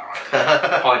 Yeah, you were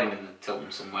right. Hiding in the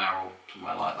Tilton somewhere or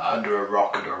somewhere like that. Under a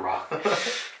rock.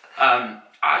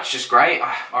 It's just great.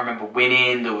 I remember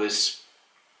winning. There was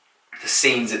the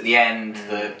scenes at the end,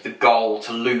 the goal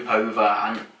to loop over,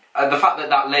 and the fact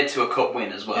that led to a cup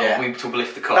win as well. Yeah. To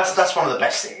lift the cup. That's one of the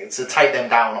best things. To take them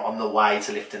down on the way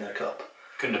to lifting a cup.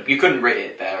 You couldn't write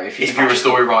it there if you're a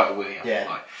story writer, will you?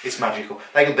 Yeah, it's magical.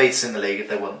 They can beat us in the league if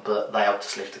they want, but they helped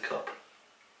us lift the cup.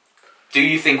 Do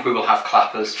you think we will have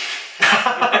clappers?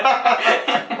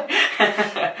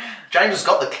 James has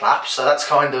got the clap, so that's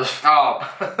kind of...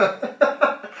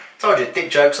 Oh. Told you, dick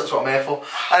jokes, that's what I'm here for.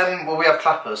 Will we have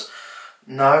clappers?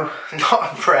 No,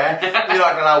 not a prayer. We're not going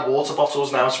to have water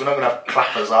bottles now, so we're not going to have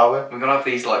clappers, are we? We're going to have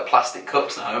these like plastic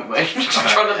cups now, aren't we? Just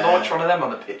trying to launch one of them on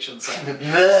the pitch and say,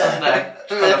 Sunday.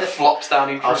 Just kind of flops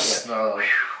down in front of you.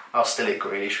 I'll still eat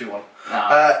Grealish. We won.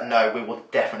 No. No, we will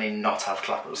definitely not have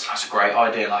clappers. That's a great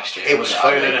idea last year. It was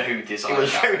funny. I don't know who designed It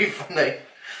was that. very funny.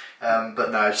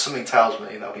 But no, something tells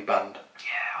me that'll be banned.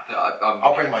 Yeah,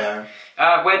 I'll bring my own.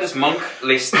 Where does Monk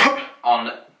list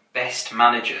on best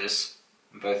managers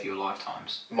in both your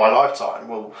lifetimes? My lifetime,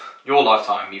 well... Your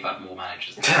lifetime, you've had more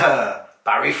managers.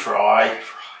 Barry Fry.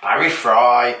 Barry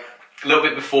Fry. A little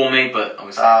bit before me, but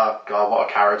obviously... Oh, God, what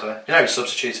a character. You know, he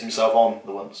substituted himself on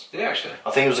the once. Did he actually?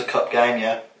 I think it was a cup game,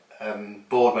 yeah.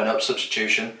 Board went up,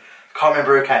 substitution. Can't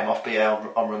remember who came off, but yeah,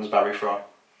 on runs Barry Fry.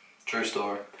 True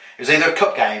story. It was either a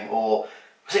cup game or...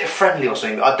 Was it a friendly or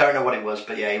something? I don't know what it was,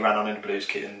 but yeah, he ran on in the Blues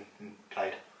kit and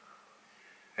played.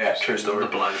 Yeah, true story.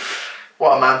 The bloke.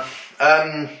 What a man.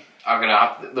 I'm going to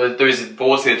have... There is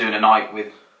boards here doing a night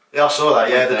with... Yeah, I saw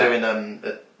that, yeah, they're doing...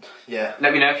 yeah.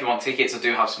 Let me know if you want tickets. I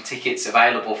do have some tickets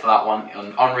available for that one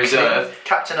on reserve.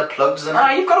 Captain of plugs, and No,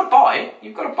 you've got to buy.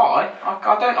 You've got to buy.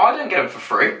 I don't get them for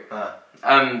free.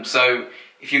 Ah. So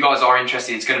if you guys are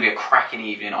interested, it's going to be a cracking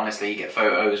evening. Honestly, you get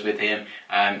photos with him.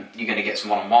 You're going to get some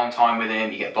one-on-one time with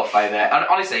him. You get buffet there. And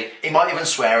honestly, he might even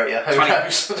swear at you. Who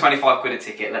knows? 25 quid a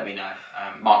ticket. Let me know.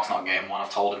 Mark's not getting one.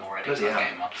 I've told him already. He's not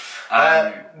getting one.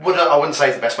 I wouldn't say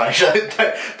he's the best manager. don't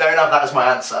have that as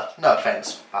my answer. No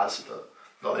offence, Baz, but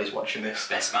not that he's watching this.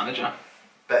 Best manager.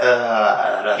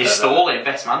 But, He's stalling.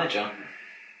 Best manager.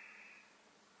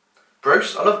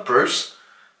 Bruce. I love Bruce.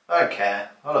 I don't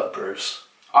care. I love Bruce.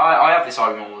 I have this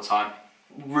argument all the time.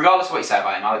 Regardless of what you say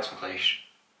about him, Alex McLeish.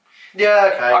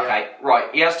 Yeah, okay. Okay, right.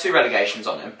 He has 2 relegations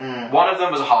on him. One of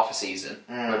them was a half a season,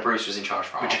 where Bruce was in charge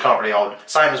for Which you can't really hold.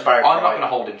 Same as Barry Fry. I'm not going to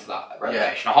hold him to that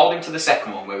relegation. I hold him to the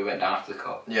second one where we went down after the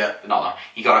cup. Yeah. But not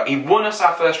that. He won us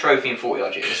our first trophy in 40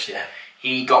 odd years. Yeah.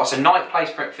 He got us a 9th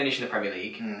place finish in the Premier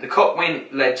League. The cup win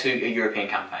led to a European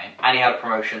campaign, and he had a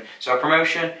promotion. So a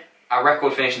promotion, a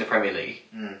record finish in the Premier League,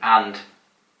 and...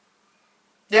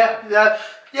 Yeah.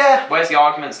 Where's the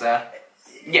arguments there?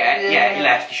 Yeah, he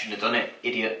left. He shouldn't have done it,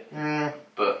 idiot.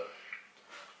 But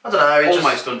I don't know.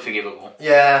 Almost unforgivable.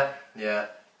 Yeah. Okay,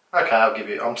 I'll give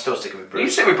you. I'm still sticking with Bruce. You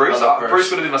stick with Bruce.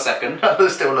 Bruce would have been my second. I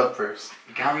still love Bruce.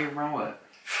 Gary Rowett.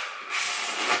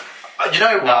 Do you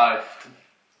know what? No.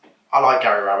 I like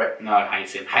Gary Rowett. No, I hate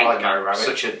him. Hate like him. Gary Rowett.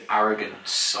 Such an arrogant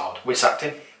sod. We sacked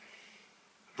him.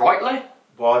 Rightly?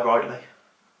 Why rightly?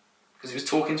 Because he was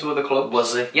talking to other clubs.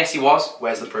 Was he? Yes, he was.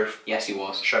 Where's the proof? Yes, he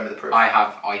was. Show me the proof. I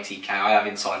have ITK. I have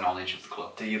inside knowledge of the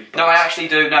club. Do you? No, I actually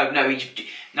do.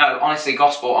 No, honestly,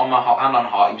 gospel on my hand on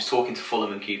heart. He was talking to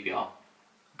Fulham and QPR.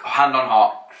 Hand on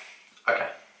heart. Okay.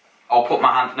 I'll put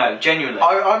my hand. No, genuinely.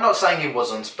 I'm not saying he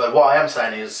wasn't, but what I am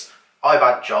saying is I've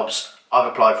had jobs. I've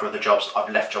applied for other jobs. I've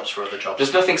left jobs for other jobs.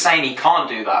 There's nothing saying he can't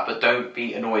do that, but don't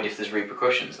be annoyed if there's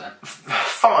repercussions then.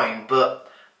 Fine, but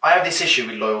I have this issue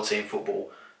with loyalty in football.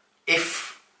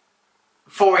 If,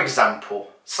 for example,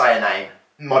 say a name,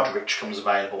 Modric comes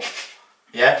available,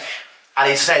 yeah, and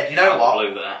he said, you know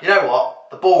what,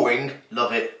 the ball ring,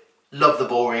 love it, love the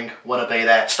ball ring, want to be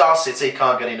there. Star City,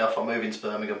 can't get enough, I'm moving to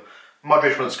Birmingham.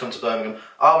 Modric wants to come to Birmingham.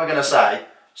 Are we going to say,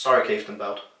 sorry,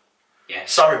 Kieftenbeld? Yeah.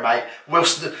 Sorry, mate.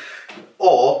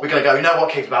 Or we're going to go, you know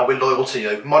what, Kieftenbeld, we're loyal to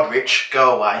you. Modric,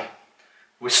 go away.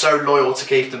 We're so loyal to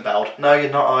Kieftenbeld. No, you're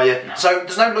not, are you? No. So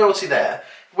there's no loyalty there.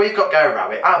 We've got Gary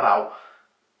Rowett. How about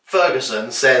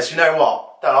Ferguson says, you know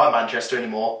what, don't like Manchester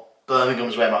anymore.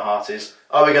 Birmingham's where my heart is.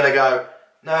 Are we going to go,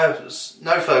 no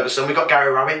Ferguson, we've got Gary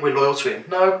Rowett, we're loyal to him?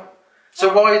 No.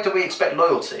 So why do we expect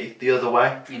loyalty the other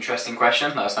way? Interesting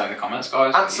question. Let us know in the comments,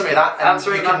 guys. Answer me that. And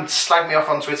you can slag me off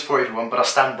on Twitter for it if you want, but I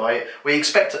stand by it. We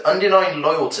expect undenying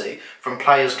loyalty from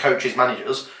players, coaches,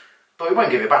 managers, but we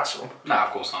won't give it back to them. No, of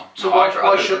course not. So why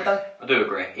should they? I do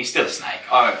agree. He's still a snake.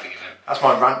 I won't forgive him. That's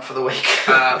my rant for the week.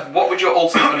 What would your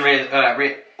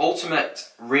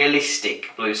ultimate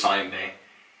realistic blue sign be?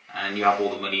 And you have all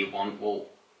the money you want. Well,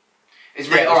 it's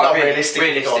not realistic.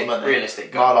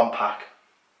 Realistic. Marlon Pack.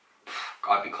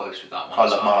 I'd be close with that one. I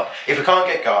love Marlon. If we can't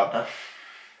get Gardner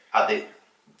at the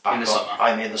back in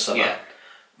the summer, yeah.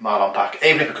 Marlon Pack.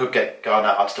 Even if we could get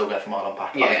Gardner, I'd still go for Marlon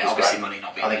Pack. Yeah, obviously money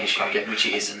not being an issue, which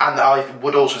it isn't. And I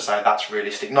would also say that's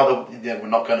realistic. Not that we're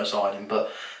not going to sign him,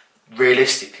 but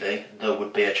realistically, there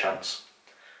would be a chance.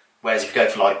 Whereas if you go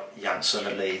for like Janssen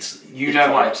at Leeds, you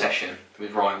know my obsession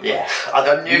with Ryan. Yeah,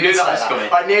 I knew that was coming.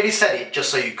 I nearly said it just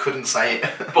so you couldn't say it.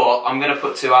 But I'm going to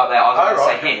put 2 out there. I was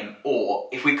going to say him, or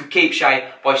if we could keep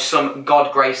Shea by some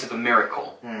God grace of a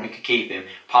miracle, we could keep him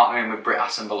partnering with Britt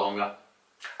Assombalonga.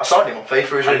 I signed him on FIFA.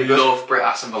 He's really good. I love Britt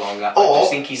Assombalonga. I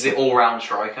just think he's the all-round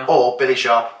striker. Or Billy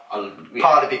Sharp.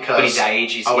 Partly because but his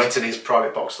age, I went in his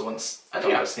private box once.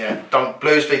 Yeah.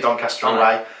 Blues v Doncaster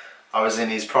away. I was in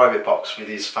his private box with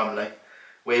his family,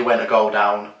 We went a goal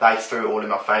down, they threw it all in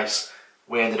my face,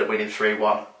 we ended up winning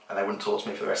 3-1, and they wouldn't talk to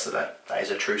me for the rest of the day. That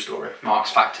is a true story. Mark's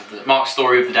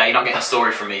story of the day. You're not getting a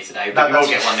story from me today, but you will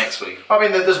get one next week. I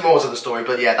mean, there's more to the story,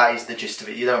 but yeah, that is the gist of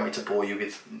it. You don't want me to bore you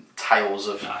with tales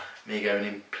of me going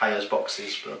in players'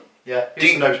 boxes, but yeah,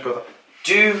 he's the nose brother.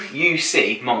 Do you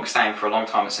see Monk staying for a long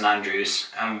time at St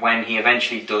Andrews, and when he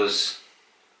eventually does,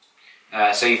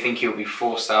 so you think he'll be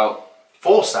forced out?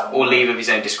 Forced out? Or leave of his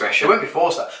own discretion? He won't be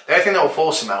forced out. The only thing that will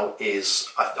force him out is,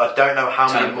 I don't know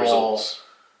how many more... results.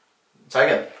 Say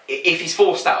again? If he's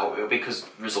forced out, it'll be because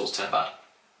results turn bad.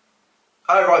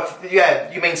 Oh, right,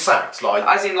 yeah, you mean sacked? Like,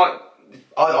 as in, like...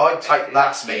 I'd take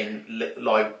that to mean,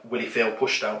 like, will he feel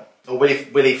pushed out? Or will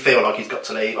he feel like he's got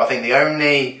to leave? I think the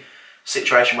only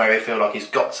situation where he'll feel like he's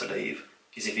got to leave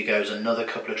is if he goes another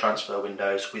couple of transfer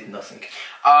windows with nothing.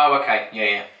 Oh, okay,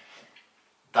 yeah.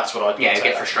 That's what I'd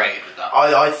get frustrated with that.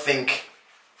 I think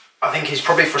he's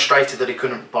probably frustrated that he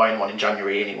couldn't buy anyone in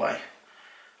January anyway.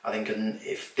 I think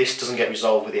if this doesn't get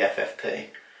resolved with the FFP,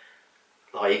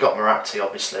 like, you got Maratti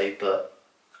obviously, but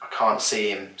I can't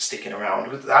see him sticking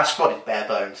around. Our squad is bare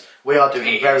bones. We are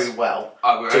doing very well.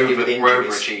 We're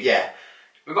overachieving. Yeah,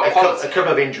 we've got a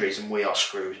couple of injuries and we are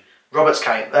screwed. Roberts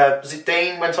came. Was it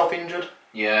Dean went off injured?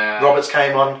 Yeah. Roberts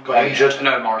came on, got injured. Yeah.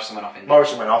 No, Morrison went off injured.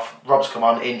 Morrison went off. Roberts come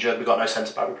on, injured. We've got no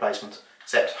centre back replacement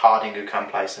except Harding, who can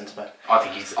play centre back. I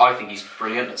think he's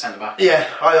brilliant at centre back. Yeah,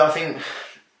 I think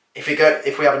if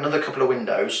we have another couple of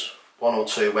windows, 1 or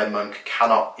 2, when Monk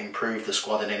cannot improve the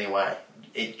squad in any way,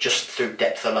 it just through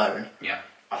depth alone. Yeah.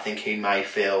 I think he may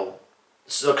feel,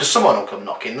 because someone will come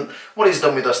knocking. What he's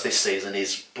done with us this season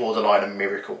is borderline a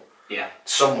miracle. Yeah.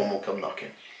 Someone will come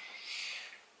knocking.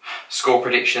 Score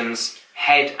predictions.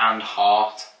 Head and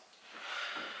heart.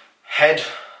 Head.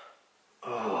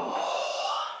 Oh,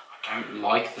 I don't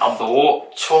like the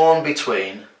thought. Torn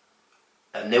between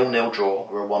a 0-0 draw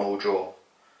or a 1-1 draw.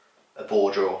 A ball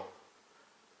draw.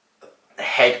 The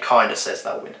head kind of says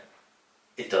they'll win.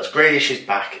 It does. Grealish is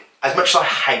back. As much as I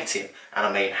hate him, and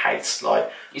I mean hates,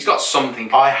 like... He's got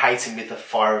something... I hate him with the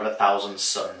fire of 1,000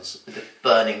 suns. With the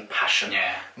burning passion.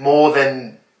 Yeah. More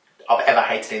than I've ever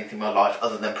hated anything in my life,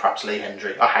 other than perhaps Lee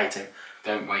Hendry. I hate him.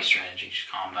 Don't waste your energy,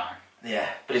 just calm down. Yeah,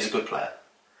 but he's a good player.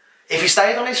 If he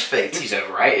stayed on his feet... He's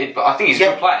overrated, but I think he's a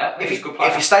good player.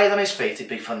 If he stayed on his feet, he'd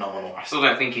be phenomenal. I still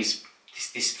don't think he's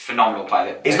this phenomenal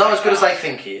player. He's not as good as they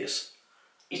think he is.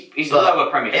 He's lower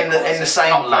Premier League. In the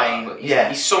same vein,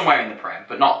 he's somewhere in the Prem,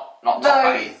 but not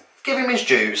top 8. Give him his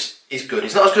dues. He's good.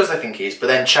 He's not as good as they think he is, but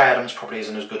then Che Adams probably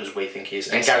isn't as good as we think he is,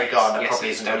 and Gary Gardner probably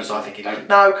isn't as good as I think he is.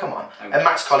 No, come on. And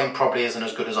Max Collin probably isn't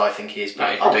as good as I think he is.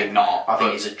 No, probably not. I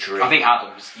think he's a dream. I think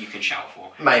Adams you can shout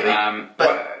for. Maybe,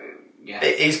 but yeah,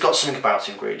 he's got something about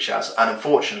him, Grealish has, and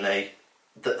unfortunately,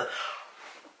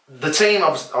 the team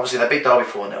obviously they beat Derby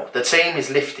 4-0. The team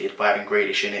is lifted by having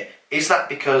Grealish in it. Is that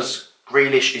because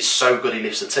Grealish is so good he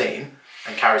lifts the team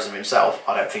and carries them himself?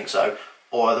 I don't think so.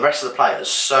 Or are the rest of the players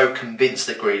so convinced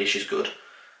that Grealish is good,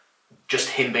 just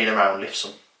him being around lifts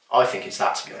them? I think it's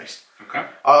that, to be honest. Okay.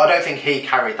 I don't think he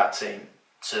carried that team,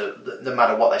 no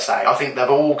matter what they say. I think they've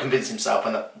all convinced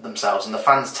themselves, and the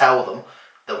fans tell them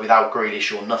that without Grealish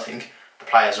you're nothing. The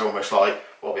players are almost like,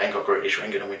 well, we ain't got Grealish, we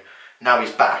ain't going to win. Now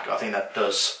he's back, I think that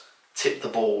does tip the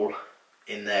ball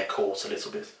in their court a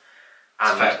little bit.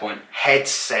 That's a fair point. Head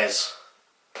says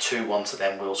 2-1 to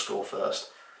them, we'll score first.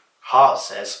 Heart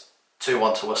says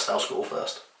 2-1 to us, they'll score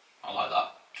first. I like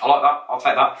that. I'll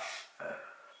take that.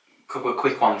 Couple of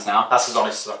quick ones now. That's as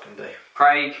honest as I can be.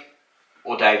 Craig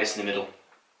or Davis in the middle?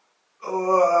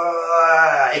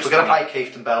 If we're going to play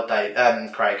Keith Bell,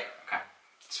 Craig. Okay,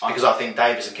 it's fine. Because I think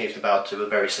Davis and Keith Bell do a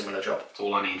very similar job. That's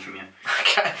all I need from you.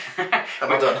 Okay.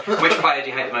 Am I done? Which player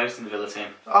do you hate the most in the Villa team?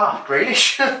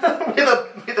 Grealish.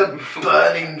 with a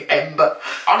burning ember.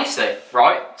 Honestly,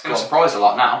 right? It's going to surprise a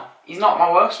lot now. He's not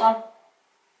my worst one.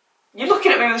 You're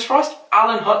looking at me with a surprise.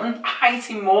 Alan Hutton, I hate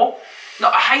him more. No,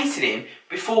 I hated him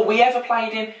before we ever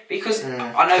played him because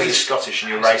I know he's Scottish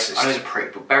and you're racist. I know he's a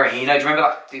prick, but Berahino, do you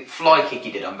remember that fly kick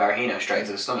he did on Berahino straight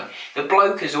to the stomach? The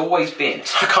bloke has always been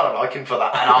I kind of like him for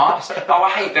that. an arse. Oh, I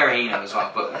hate Berahino as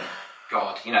well, but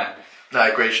God, you know.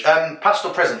 No, Grealish. Past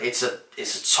or present, it's a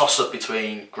toss up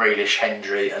between Grealish,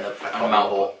 Hendry, and a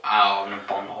Bonhor. Oh, and a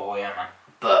Bonhor, yeah, man.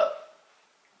 But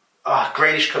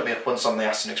Grealish cut me up once on the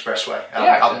Aston Expressway.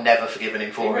 I've never forgiven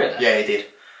him for it. Yeah, he did.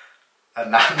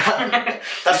 And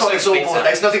that's what it's all for.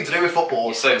 There's nothing to do with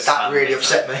football. That really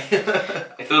upset me.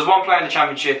 If there was one player in the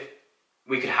Championship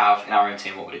we could have in our own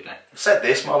team, what would it be? I've said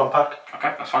this, Marlon Pack.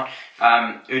 Okay, that's fine.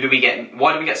 Who do we get?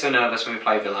 Why do we get so nervous when we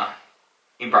play Villa?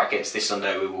 In brackets, this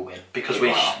Sunday we will win. Because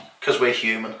we're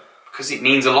human. Because it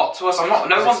means a lot to us.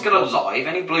 No one's going to important. lie. If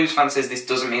any Blues fan says this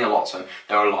doesn't mean a lot to them,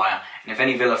 they're a liar. And if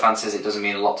any Villa fan says it doesn't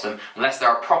mean a lot to them, unless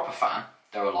they're a proper fan,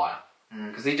 they're a liar.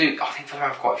 Because they do. I think Villa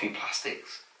have quite a few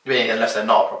plastics. Yeah, unless they're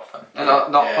not a proper fan. They're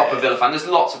not proper Villa fan. There's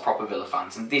lots of proper Villa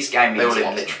fans, and this game means They a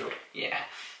all lot live in to them. Lichfield. Yeah.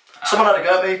 Someone had a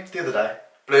go at me the other day.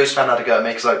 Blues fan had a go at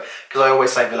me because I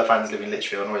always say Villa fans live in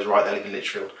Lichfield, and I always write they live in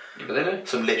Lichfield. Yeah, but they do.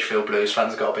 Some Lichfield Blues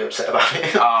fans got a bit upset about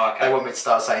it. Oh, okay. They want me to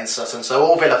start saying Sutton, so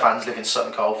all Villa fans live in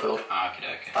Sutton Coldfield. Oh,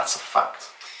 okay. That's a fact.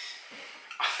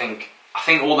 I think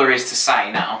all there is to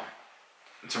say now,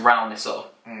 to round this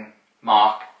up,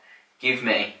 Mark, give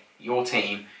me your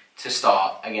team to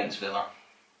start against Villa.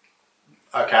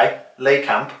 Okay, Lee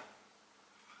Camp.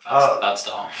 Bad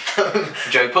start.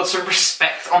 Joe, put some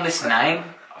respect on this name.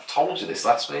 I've told you this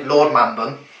last week. Lord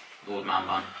Manburn. Lord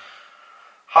Manburn.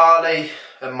 Harley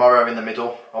and Morrow in the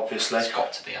middle, obviously. It's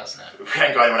got to be, hasn't it? We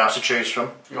ain't got anyone else to choose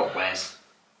from. You got Wes.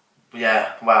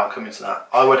 Yeah, well, coming to that.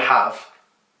 I would have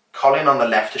Colin on the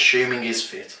left, assuming he's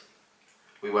fit.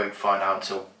 We won't find out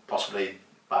until possibly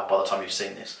by the time you've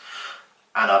seen this.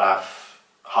 And I'd have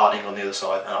Harding on the other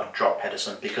side, and I'd drop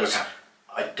Pedersen because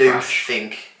I do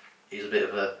think he's a bit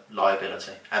of a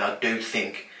liability. And I do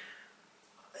think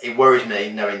it worries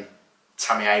me knowing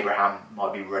Tammy Abraham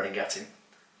might be running at him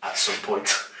at some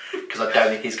point because I don't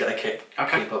think he's going to keep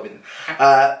up with him.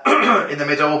 In the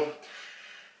middle,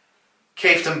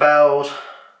 Keithton Beld.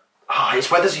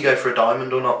 It's whether you go for a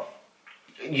diamond or not.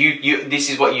 This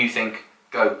is what you think.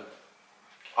 Go.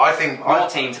 I think Your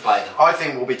team to play them. I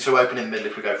think we'll be too open in the middle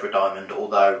if we go for a diamond,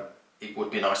 although it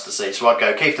would be nice to see. So I'd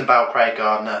go Keithton Bell, Craig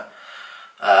Gardner,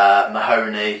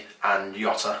 Mahoney and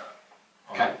Yotta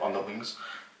on the wings.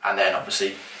 And then obviously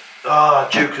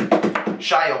Duke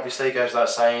Shea obviously goes without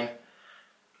saying.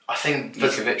 I think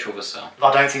Vukovic or Vassell.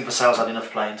 I don't think Vassell's had enough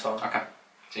playing time. Okay.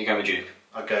 So you go with Duke.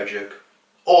 I'd go Duke.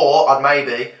 Or I'd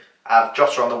maybe have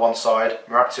Jota on the one side,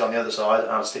 Marapti on the other side,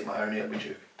 and I'd stick Mahoney up with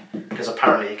Duke. Because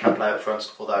apparently he can play up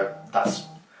front, although that's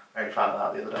I only found that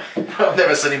out the other day. I've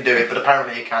never seen him do it, but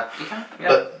apparently he can. You can, yeah.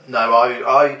 But no,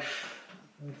 I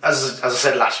as I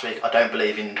said last week, I don't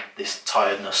believe in this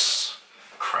tiredness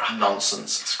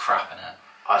nonsense. It's crap, isn't it?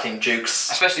 I think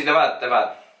Duke's Especially they've had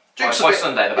Duke's by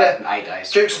Sunday they've had 8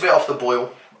 days. Duke's a bit off the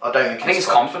boil. I don't think. I think it's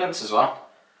confidence as well.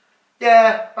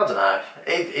 Yeah, I don't know.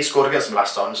 He scored against them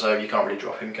last time, so you can't really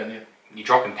drop him, can you? You're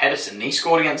dropping Pedersen. He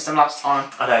scored against them last time.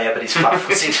 I know, yeah, but he's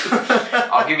flat-footed.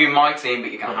 I'll give you my team,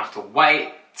 but you're going to have to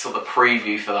wait till the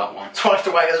preview for that one. So I have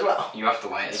to wait as well. You have to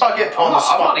wait as So I well. get put on the I'm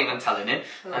spot. not even telling him,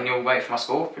 and you'll wait for my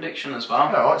score prediction as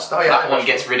well. No, it's not. That one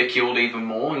gets ridiculed even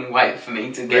more. You wait for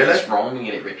me to get this wrong and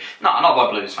get it. No, not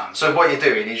by Blues fans. So what you're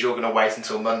doing is you're going to wait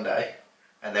until Monday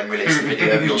and then release the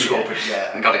video of your score prediction.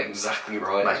 I got it exactly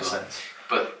right. Makes as well. sense.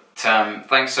 But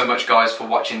thanks so much, guys, for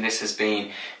watching. This has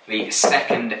been the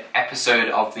second episode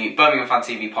of the Birmingham Fan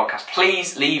TV podcast.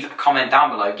 Please leave a comment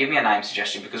down below. Give me a name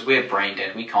suggestion because we're brain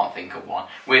dead. We can't think of one.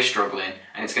 We're struggling,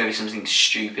 and it's going to be something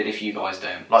stupid if you guys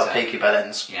don't. Like Peaky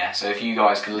Bellends. Yeah. So if you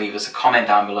guys can leave us a comment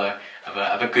down below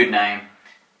of a good name,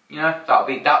 you know, that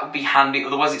would be handy.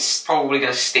 Otherwise, it's probably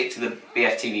going to stick to the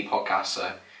BFTV podcast.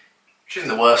 So. Which isn't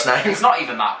the worst name. It's not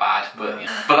even that bad, but you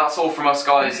know. But that's all from us,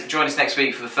 guys. Join us next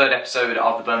week for the third episode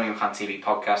of the Birmingham Fan TV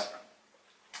podcast.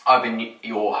 I've been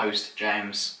your host,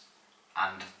 James,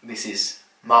 and this is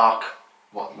Mark.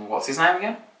 What's his name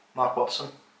again? Mark Watson.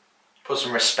 Put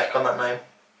some respect on that name.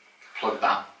 Plug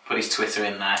that. Put his Twitter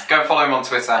in there. Go and follow him on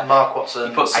Twitter. Mark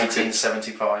Watson, He puts some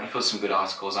 1875. He puts some good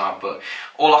articles out, but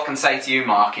all I can say to you,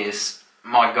 Mark, is,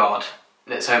 my God,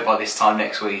 let's hope by this time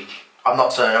next week. I'm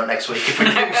not turning up next week if we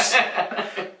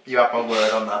lose. You have my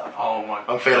word on that. Oh my God.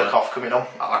 I'm feeling a cough coming on.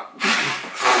 I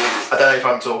I don't know if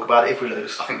I can talk about it if we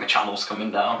lose. think the channel's coming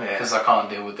down Yeah. because I can't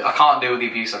deal with the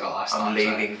abuse I got last time. I'm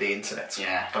so- leaving the internet.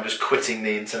 Yeah. I'm just quitting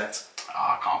the internet. Oh,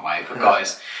 I can't wait. But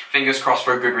guys, fingers crossed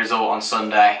for a good result on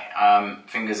Sunday.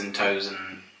 Fingers and toes,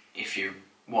 and if you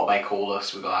what they call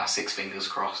us, we've got our 6 fingers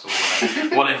crossed or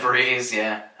whatever, whatever it is.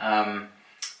 Yeah,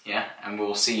 yeah. And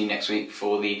we'll see you next week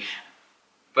for the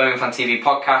Birmingham Fan TV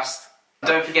podcast.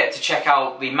 Don't forget to check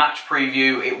out the match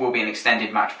preview. It will be an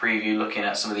extended match preview, looking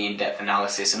at some of the in-depth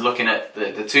analysis and looking at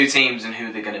the two teams and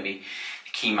who they're going to be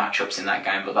the key matchups in that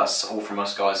game. But that's all from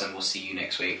us, guys, and we'll see you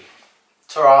next week.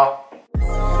 Ta-ra.